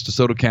Oxford, Memphis,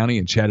 DeSoto County,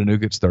 and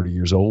Chattanooga. It's 30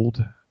 years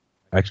old.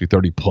 Actually,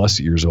 30-plus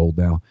years old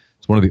now.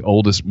 It's one of the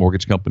oldest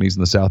mortgage companies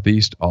in the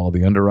Southeast. All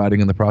the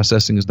underwriting and the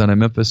processing is done in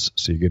Memphis,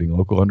 so you're getting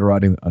local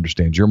underwriting that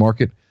understands your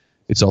market.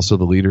 It's also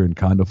the leader in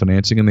condo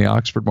financing in the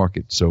Oxford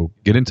market. So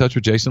get in touch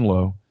with Jason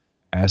Lowe.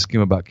 Ask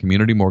him about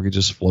Community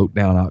Mortgage's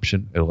float-down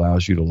option. It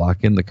allows you to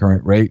lock in the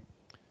current rate.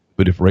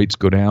 But if rates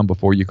go down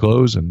before you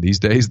close, and these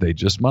days they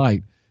just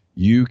might,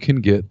 you can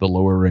get the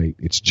lower rate.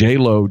 It's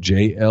JLOWE,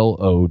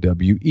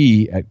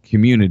 JLOWE, at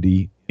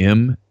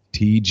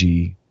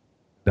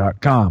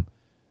communitymtg.com.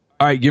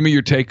 All right, give me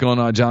your take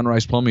on John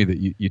Rhys Plumlee that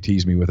you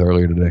teased me with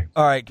earlier today.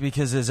 All right,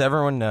 because as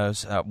everyone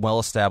knows,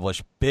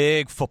 well-established,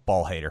 big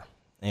football hater.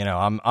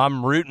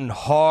 I'm rooting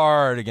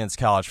hard against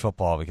college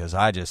football because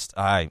I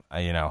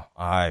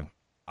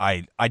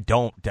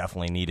don't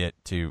definitely need it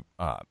to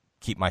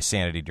keep my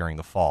sanity during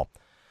the fall.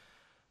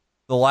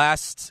 The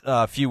last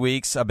few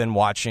weeks, I've been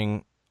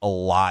watching a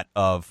lot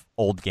of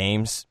old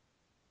games,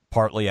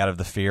 partly out of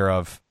the fear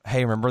of,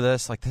 hey, remember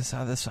this? Like this,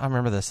 I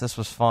remember this. This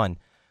was fun.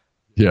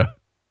 Yeah.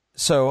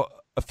 So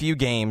a few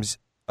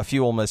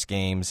Ole Miss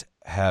games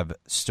have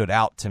stood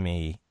out to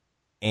me,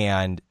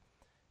 and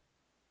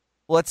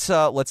let's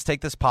take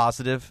this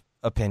positive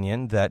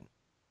opinion that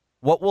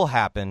what will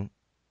happen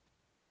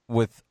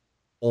with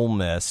Ole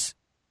Miss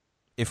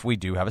if we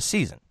do have a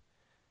season.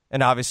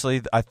 And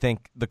obviously, I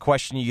think the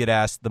question you get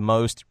asked the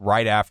most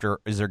right after,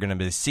 is there going to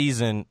be a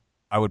season?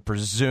 I would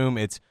presume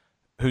it's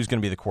who's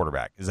going to be the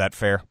quarterback. Is that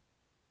fair?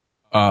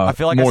 I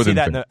feel like I see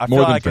that. I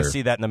feel like I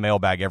see that in the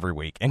mailbag every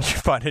week, and you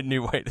find a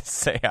new way to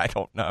say I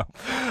don't know.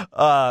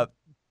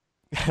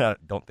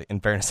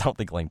 In fairness, I don't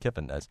think Lane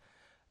Kiffin does.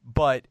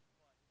 But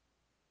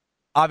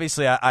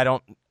obviously,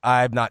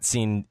 I've not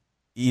seen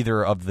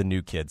either of the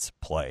new kids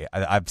play.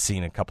 I've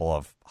seen a couple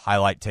of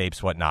highlight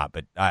tapes, whatnot,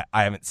 but I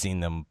haven't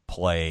seen them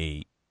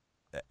play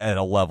at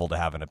a level to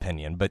have an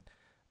opinion. But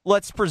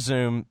let's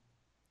presume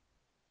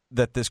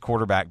that this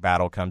quarterback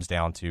battle comes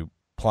down to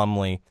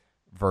Plumlee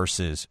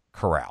versus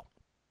Corral.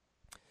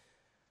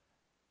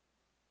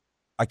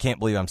 I can't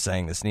believe I'm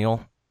saying this,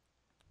 Neal.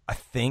 I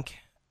think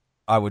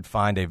I'd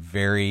find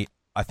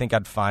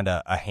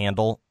a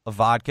handle of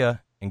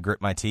vodka and grit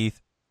my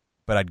teeth,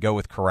 but I'd go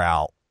with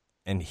Corral,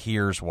 and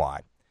here's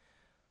why.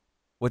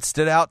 What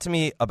stood out to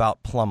me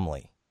about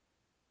Plumlee,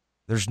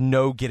 there's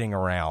no getting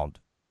around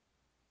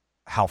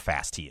how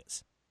fast he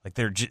is. Like,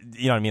 you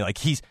know what I mean? Like,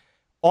 he's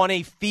on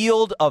a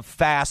field of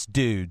fast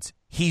dudes,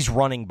 he's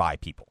running by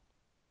people.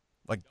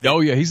 Like,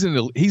 oh yeah, he's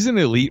an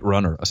elite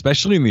runner,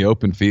 especially in the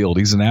open field.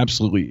 He's an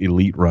absolutely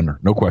elite runner,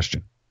 no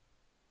question.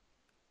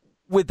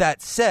 With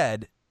that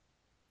said,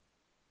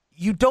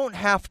 you don't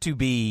have to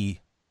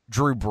be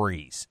Drew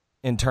Brees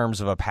in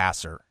terms of a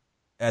passer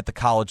at the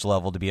college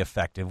level to be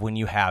effective when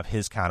you have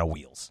his kind of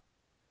wheels.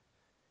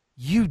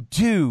 You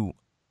do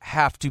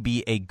have to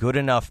be a good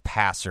enough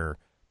passer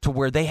to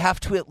where they have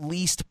to at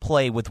least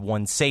play with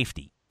one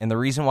safety. And the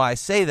reason why I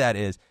say that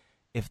is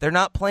if they're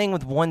not playing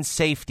with one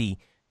safety,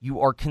 you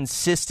are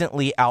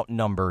consistently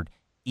outnumbered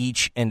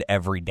each and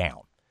every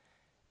down.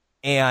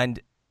 And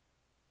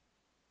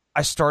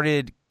I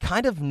started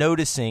kind of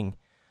noticing,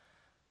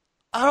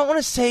 I don't want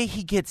to say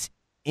he gets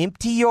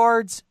empty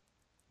yards,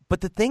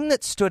 but the thing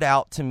that stood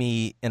out to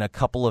me in a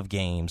couple of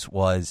games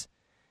was,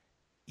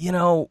 you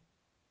know,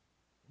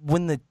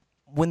 when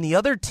the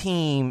other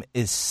team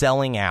is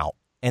selling out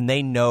and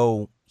they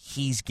know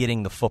he's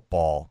getting the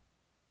football,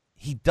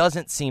 he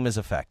doesn't seem as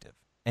effective.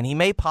 And he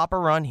may pop a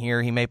run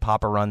here, he may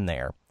pop a run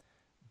there.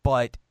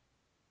 But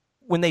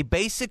when the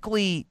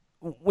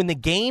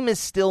game is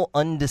still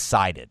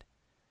undecided,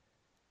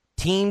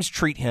 teams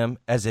treat him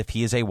as if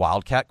he is a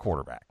wildcat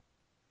quarterback.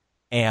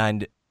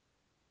 And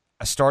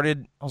I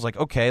was like,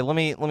 okay, let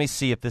me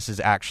see if this is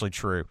actually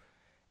true.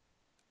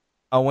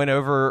 I went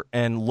over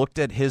and looked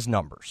at his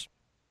numbers.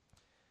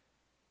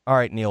 All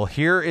right, Neal,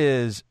 here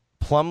is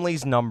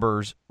Plumlee's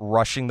numbers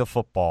rushing the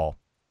football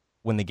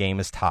when the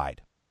game is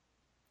tied.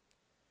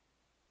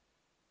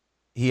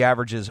 He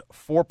averages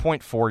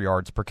 4.4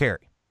 yards per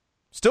carry.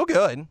 Still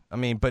good. I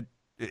mean, but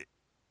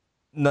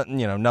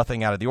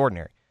nothing out of the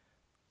ordinary.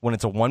 When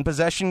it's a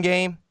one-possession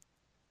game,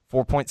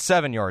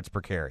 4.7 yards per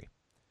carry.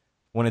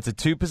 When it's a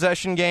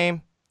two-possession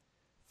game,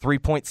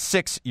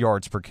 3.6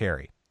 yards per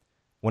carry.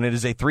 When it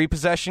is a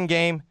three-possession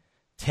game,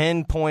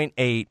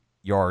 10.8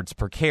 yards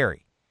per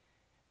carry.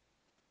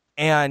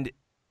 And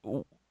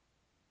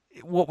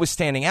what was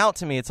standing out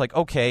to me, it's like,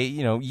 okay,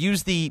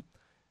 use the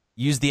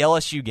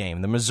LSU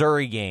game, the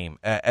Missouri game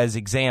as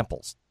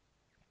examples.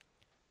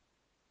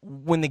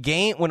 When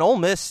Ole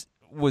Miss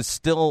was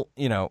still,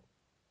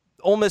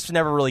 Ole Miss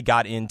never really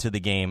got into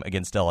the game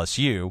against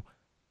LSU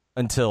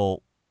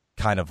until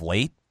kind of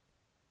late,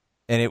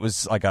 and it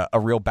was like a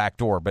real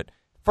backdoor. But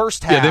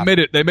first half, yeah,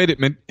 they made it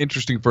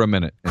interesting for a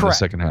minute in the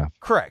second half.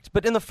 Correct,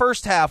 but in the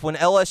first half, when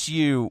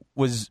LSU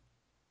was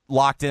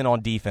locked in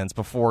on defense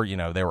before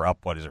they were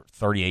up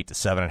 38 to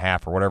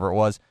 7.5 or whatever it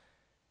was,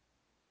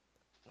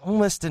 Ole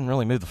Miss didn't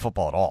really move the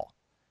football at all,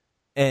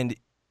 and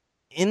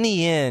in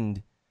the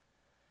end,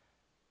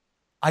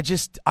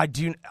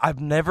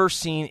 I've never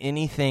seen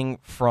anything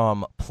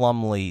from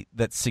Plumlee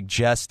that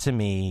suggests to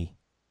me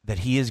that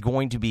he is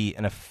going to be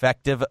an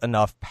effective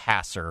enough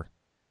passer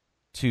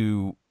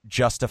to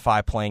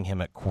justify playing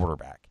him at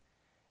quarterback.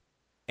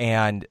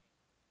 And,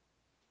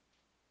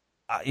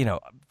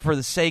 for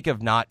the sake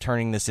of not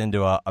turning this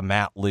into a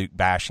Matt Luke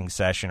bashing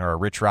session or a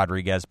Rich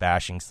Rodriguez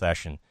bashing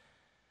session,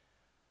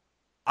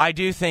 I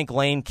do think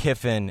Lane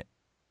Kiffin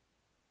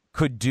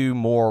could do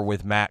more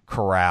with Matt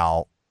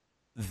Corral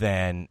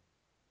than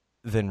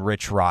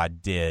Rich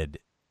Rod did,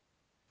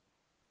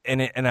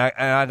 and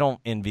I don't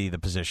envy the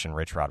position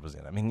Rich Rod was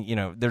in. I mean,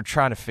 they were just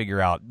trying to figure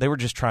out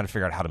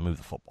how to move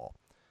the football.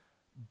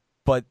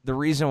 But the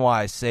reason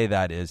why I say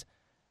that is,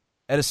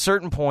 at a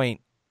certain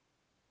point,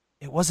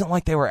 it wasn't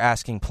like they were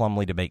asking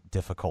Plumlee to make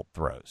difficult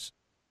throws.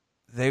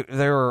 There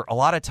were a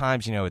lot of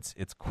times,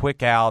 it's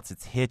quick outs,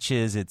 it's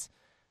hitches, it's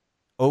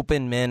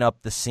open men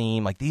up the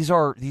seam. Like these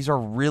are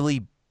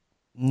really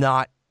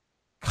not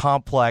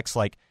complex.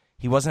 Like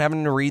he wasn't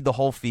having to read the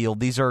whole field.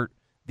 These are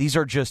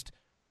just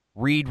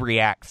read,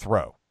 react,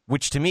 throw,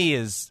 which to me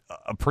is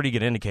a pretty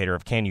good indicator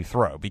of can you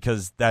throw,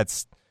 because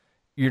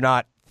you're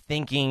not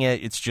thinking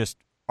it. It's just,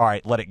 all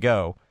right, let it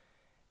go.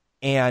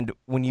 And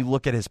when you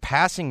look at his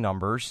passing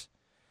numbers,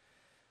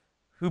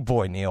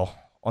 boy, Neal,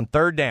 on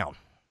third down,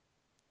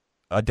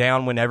 a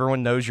down when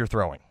everyone knows you're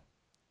throwing,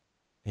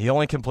 he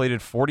only completed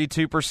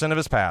 42% of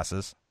his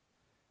passes,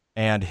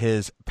 and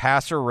his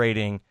passer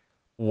rating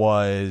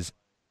was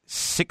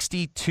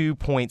 62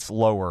 points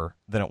lower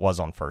than it was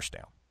on first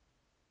down.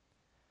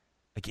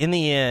 Like in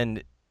the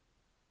end,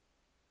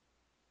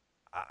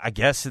 I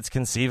guess it's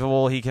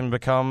conceivable he can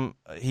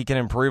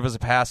improve as a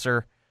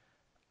passer.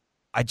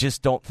 I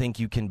just don't think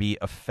you can be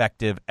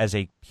effective as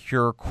a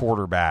pure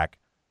quarterback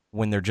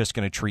when they're just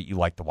going to treat you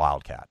like the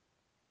Wildcat,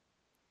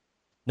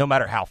 no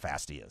matter how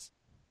fast he is.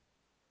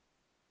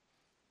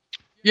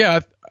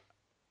 Yeah,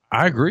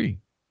 I agree.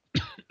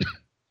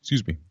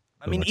 Excuse me.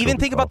 I mean, even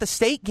think about the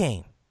state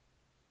game.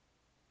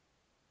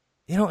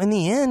 In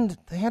the end,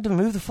 they had to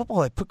move the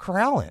football. They put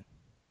Corral in.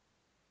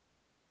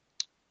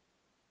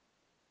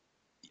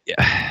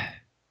 Yeah.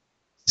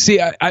 See,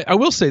 I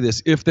will say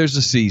this. If there's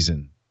a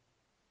season,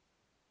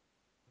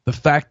 the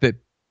fact that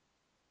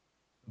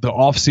the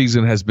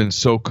offseason has been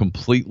so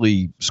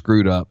completely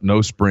screwed up,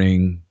 no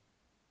spring,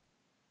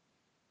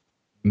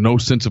 no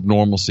sense of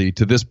normalcy.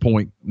 To this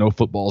point, no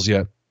footballs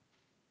yet.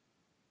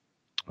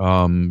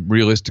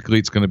 Realistically,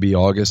 it's going to be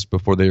August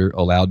before they're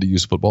allowed to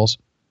use footballs.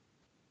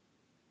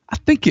 I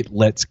think it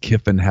lets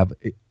Kiffin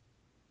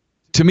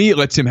to me, it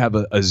lets him have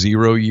a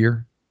 0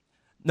 year.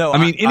 No,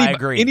 I mean, I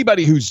agree.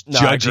 Anybody who's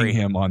judging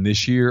him on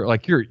this year,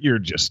 like you're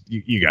just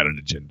you got an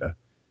agenda.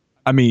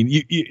 I mean,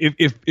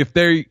 if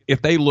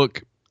they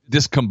look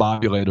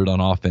discombobulated on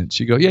offense,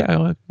 you go, yeah,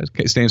 well,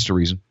 it stands to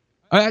reason.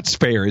 That's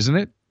fair, isn't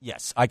it?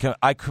 Yes,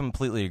 I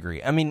completely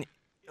agree. I mean,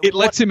 it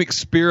lets him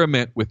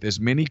experiment with as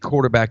many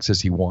quarterbacks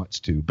as he wants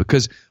to,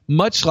 because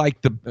much like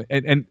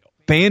and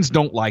fans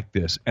don't like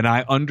this, and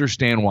I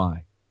understand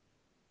why.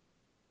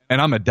 And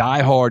I'm a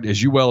diehard,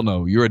 as you well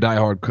know, you're a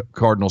diehard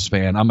Cardinals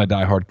fan. I'm a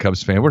diehard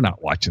Cubs fan. We're not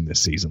watching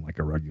this season like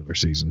a regular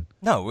season.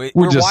 No, we're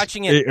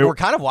watching it. We're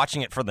kind of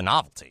watching it for the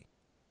novelty.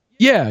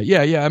 Yeah.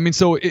 I mean,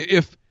 so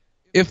if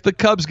the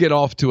Cubs get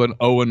off to an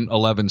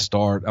 0-11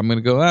 start, I'm going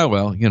to go,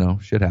 well,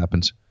 shit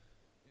happens.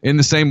 In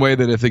the same way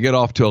that if they get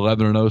off to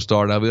 11-0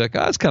 start, I'll be like,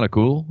 that's kind of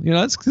cool.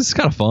 This is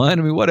kind of fun.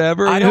 I mean,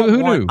 whatever.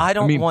 Who knew? I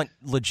don't want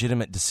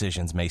legitimate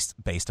decisions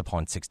based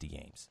upon 60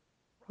 games.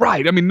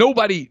 Right. I mean,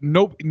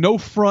 no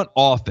front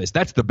office.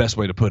 That's the best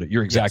way to put it.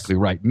 You're exactly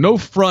right. No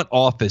front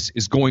office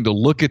is going to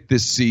look at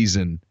this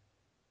season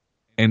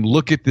and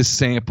look at this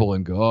sample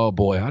and go, oh,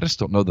 boy, I just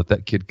don't know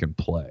that kid can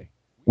play.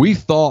 We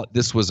thought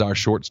this was our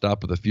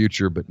shortstop of the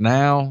future, but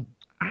now,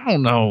 I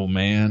don't know,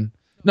 man.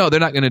 No, they're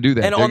not going to do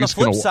that. And on the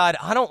flip side,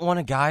 I don't want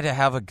a guy to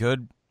have a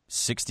good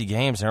 60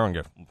 games and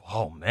everyone go,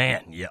 oh,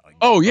 man. Yeah.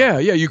 Oh, yeah.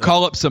 You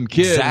call up some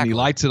kid and he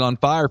lights it on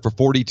fire for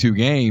 42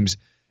 games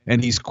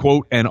and he's,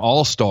 quote, an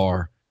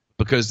all-star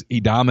because he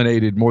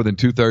dominated more than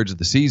 2/3 of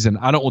the season.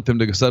 I don't want them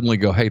to suddenly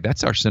go, hey,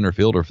 that's our center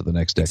fielder for the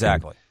next decade.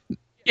 Exactly.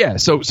 Yeah,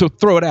 so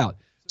throw it out.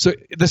 So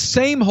the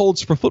same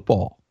holds for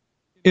football.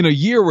 In a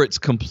year where it's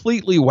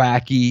completely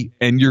wacky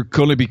and you're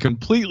going to be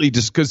completely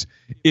just because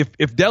if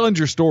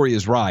Dellinger's story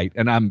is right,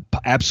 and I'm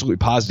absolutely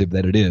positive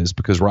that it is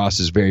because Ross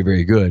is very,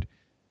 very good.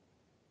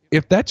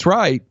 If that's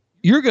right,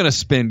 you're going to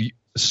spend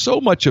so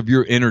much of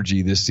your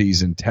energy this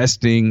season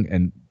testing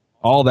and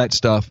all that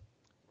stuff.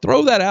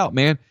 Throw that out,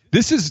 man.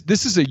 This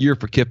is a year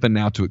for Kiffin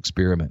now to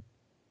experiment,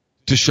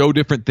 to show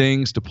different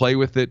things, to play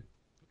with it,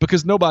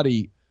 because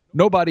nobody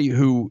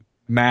who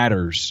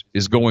matters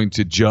is going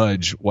to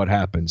judge what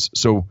happens.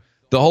 So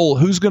the whole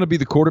who's going to be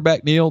the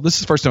quarterback, Neal, this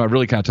is the first time I've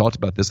really kind of talked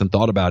about this and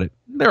thought about it.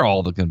 They're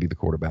all going to be the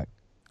quarterback.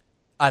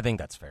 I think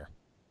that's fair.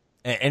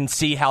 And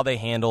see how they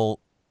handle,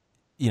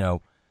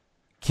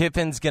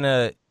 Kiffin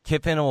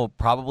will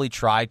probably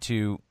try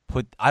to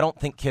I don't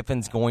think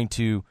Kiffin's going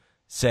to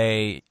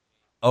say,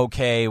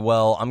 okay,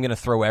 well, I'm going to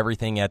throw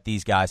everything at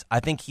these guys. I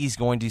think he's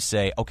going to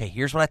say, okay,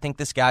 here's what I think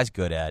this guy's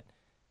good at,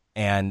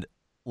 and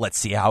let's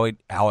see how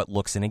it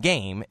looks in a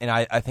game. And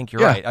I think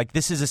you're right. Like,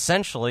 this is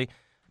essentially,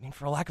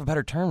 for lack of a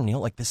better term, Neal,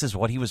 like this is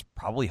what he was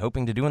probably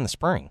hoping to do in the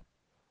spring.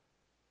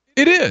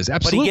 It is,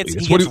 absolutely.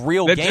 But he gets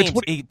real games.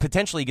 He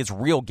potentially gets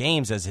real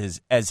games as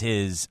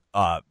his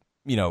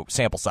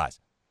sample size.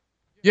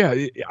 Yeah,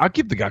 I'll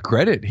give the guy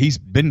credit. He's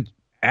been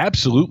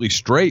absolutely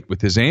straight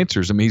with his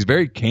answers. I mean, he's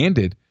very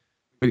candid.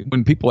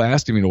 When people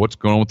asked him, what's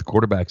going on with the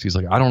quarterbacks, he's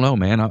like, I don't know,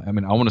 man. I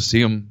want to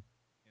see them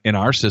in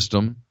our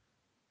system,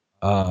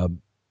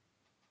 on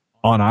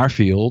our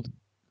field,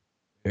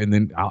 and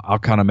then I'll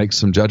kind of make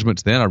some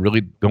judgments then. I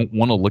really don't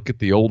want to look at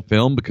the old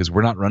film because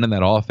we're not running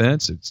that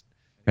offense.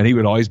 And he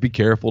would always be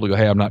careful to go,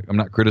 hey, I'm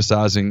not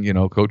criticizing,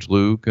 Coach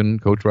Luke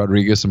and Coach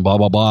Rodriguez and blah,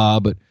 blah, blah,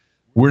 but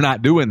we're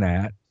not doing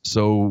that.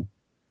 So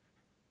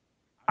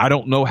I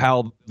don't know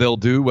how they'll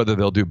do, whether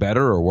they'll do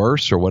better or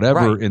worse or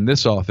whatever in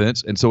this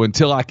offense. And so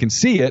until I can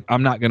see it,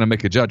 I'm not going to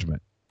make a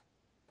judgment.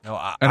 No,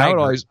 I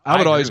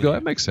would always go,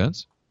 that makes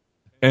sense.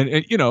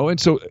 And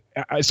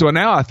so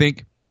now I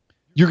think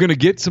you're going to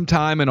get some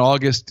time in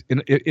August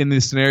in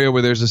this scenario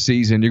where there's a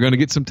season. You're going to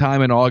get some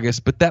time in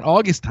August, but that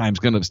August time is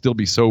going to still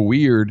be so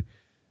weird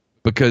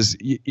because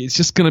it's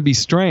just going to be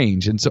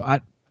strange. And so I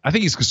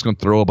think he's just going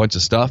to throw a bunch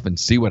of stuff and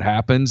see what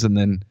happens and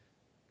then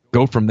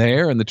go from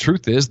there. And the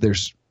truth is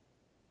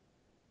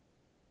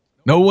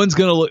no one's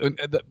going to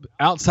look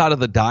outside of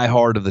the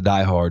diehard of the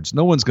diehards.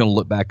 No one's going to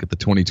look back at the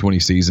 2020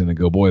 season and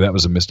go, boy, that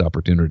was a missed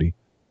opportunity.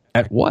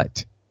 At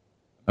what?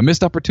 A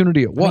missed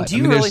opportunity at what? Do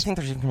you really think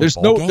there's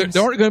bowl games?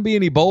 There aren't going to be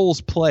any bowls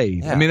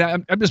played. Yeah. I mean,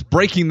 I'm just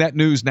breaking that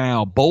news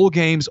now. Bowl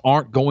games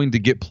aren't going to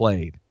get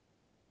played.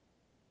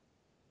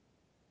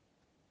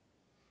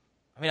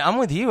 I mean, I'm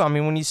with you. I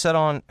mean, when you said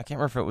on, I can't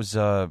remember if it was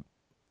I don't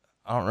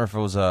remember if it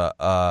was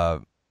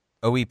a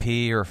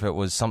OEP or if it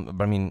was something.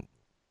 But I mean,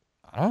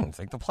 I don't even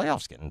think the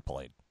playoffs getting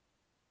played.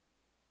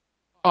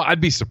 Oh, I'd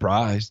be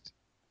surprised.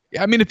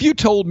 I mean, if you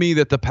told me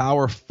that the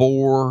Power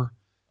 4.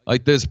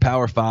 Like this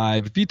Power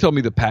 5, if you told me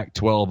the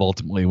Pac-12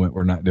 ultimately went,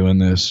 we're not doing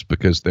this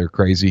because they're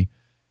crazy,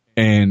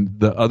 and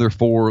the other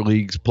 4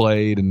 leagues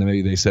played, and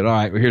maybe they said, all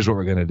right, well, here's what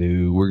we're going to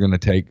do. We're going to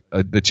take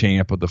the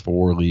champ of the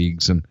 4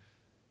 leagues and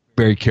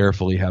very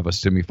carefully have a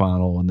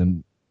semifinal and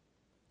then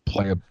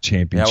play a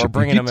championship. Yeah, we're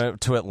bringing them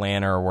to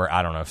Atlanta or where,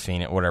 I don't know,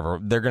 Phoenix, whatever.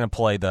 They're going to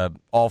play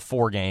all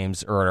 4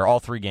 games or all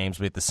 3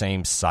 games at the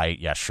same site.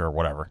 Yeah, sure,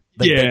 whatever.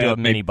 They do a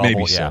mini bubble.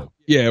 Maybe so.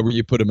 Yeah, where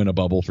you put them in a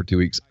bubble for 2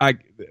 weeks.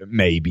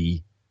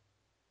 Maybe.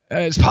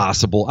 It's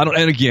possible.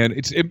 And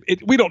again,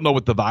 we don't know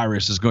what the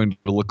virus is going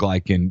to look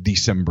like in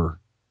December.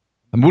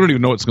 I mean, we don't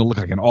even know what it's going to look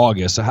like in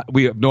August.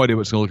 We have no idea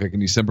what it's going to look like in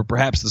December.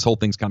 Perhaps this whole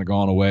thing's kind of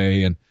gone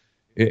away, and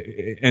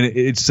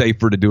it's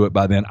safer to do it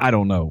by then. I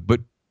don't know. But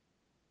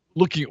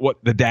looking at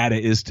what the data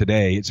is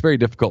today, it's very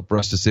difficult for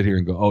us to sit here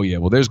and go, oh yeah,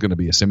 well, there's going to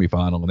be a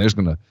semifinal,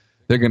 and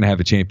they're going to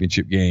have a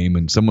championship game,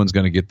 and someone's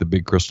going to get the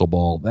big crystal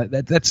ball.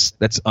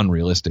 That's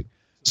unrealistic.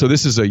 So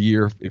this is a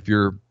year if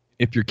you're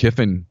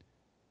Kiffin.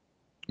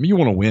 I mean, you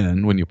want to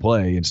win when you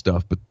play and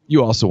stuff, but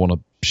you also want to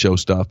show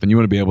stuff, and you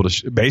want to be able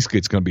to basically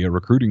it's going to be a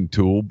recruiting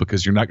tool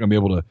because you're not going to be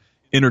able to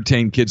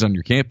entertain kids on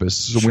your campus.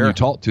 So when you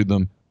talk to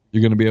them,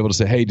 you're going to be able to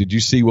say, hey, did you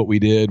see what we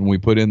did when we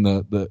put in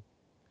when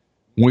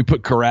we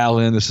put Corral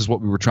in? This is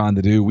what we were trying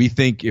to do. We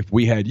think if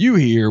we had you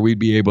here, we'd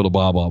be able to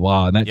blah, blah,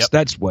 blah. And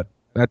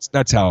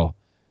that's how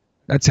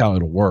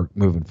it'll work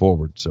moving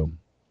forward. So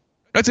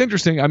that's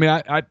interesting. I mean,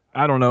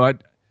 I don't know.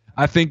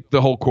 I think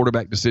the whole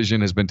quarterback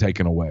decision has been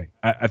taken away.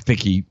 I think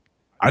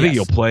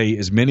he'll play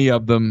as many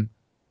of them.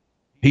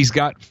 He's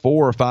got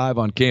 4 or 5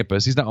 on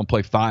campus. He's not going to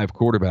play 5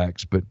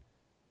 quarterbacks. But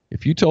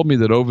if you told me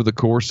that over the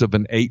course of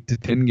an 8 to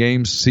 10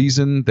 game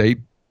season, they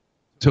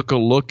took a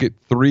look at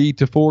 3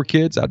 to 4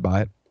 kids, I'd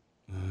buy it.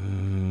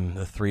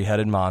 The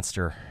 3-headed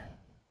monster.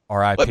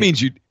 R.I.P. Well,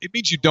 it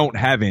means you don't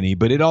have any,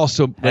 but it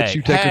also lets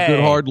you take a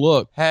good hard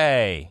look.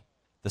 Hey,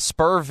 the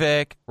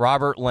Spurvic,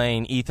 Robert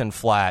Lane, Ethan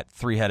Flatt,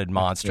 3-headed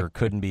monster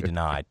couldn't be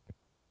denied.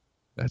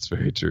 That's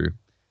very true.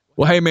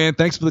 Well, hey, man,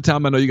 thanks for the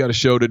time. I know you got a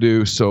show to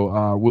do,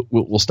 so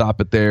we'll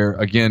stop it there.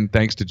 Again,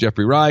 thanks to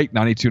Jeffrey Wright,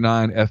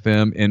 92.9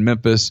 FM in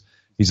Memphis.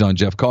 He's on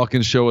Jeff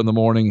Calkins' show in the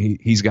morning.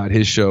 He's got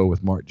his show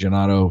with Mark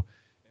Giannotto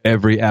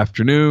every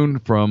afternoon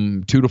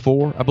from 2 to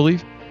 4, I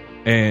believe.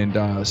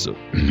 And so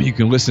you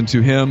can listen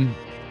to him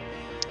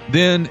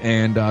then.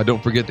 And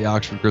don't forget, the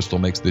Oxford Crystal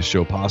makes this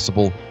show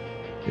possible.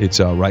 It's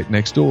right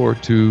next door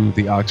to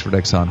the Oxford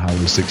Exxon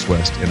Highway 6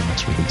 West in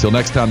Oxford. Until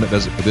next time, that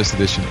does it for this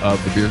edition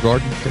of The Beer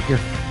Garden. Take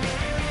care.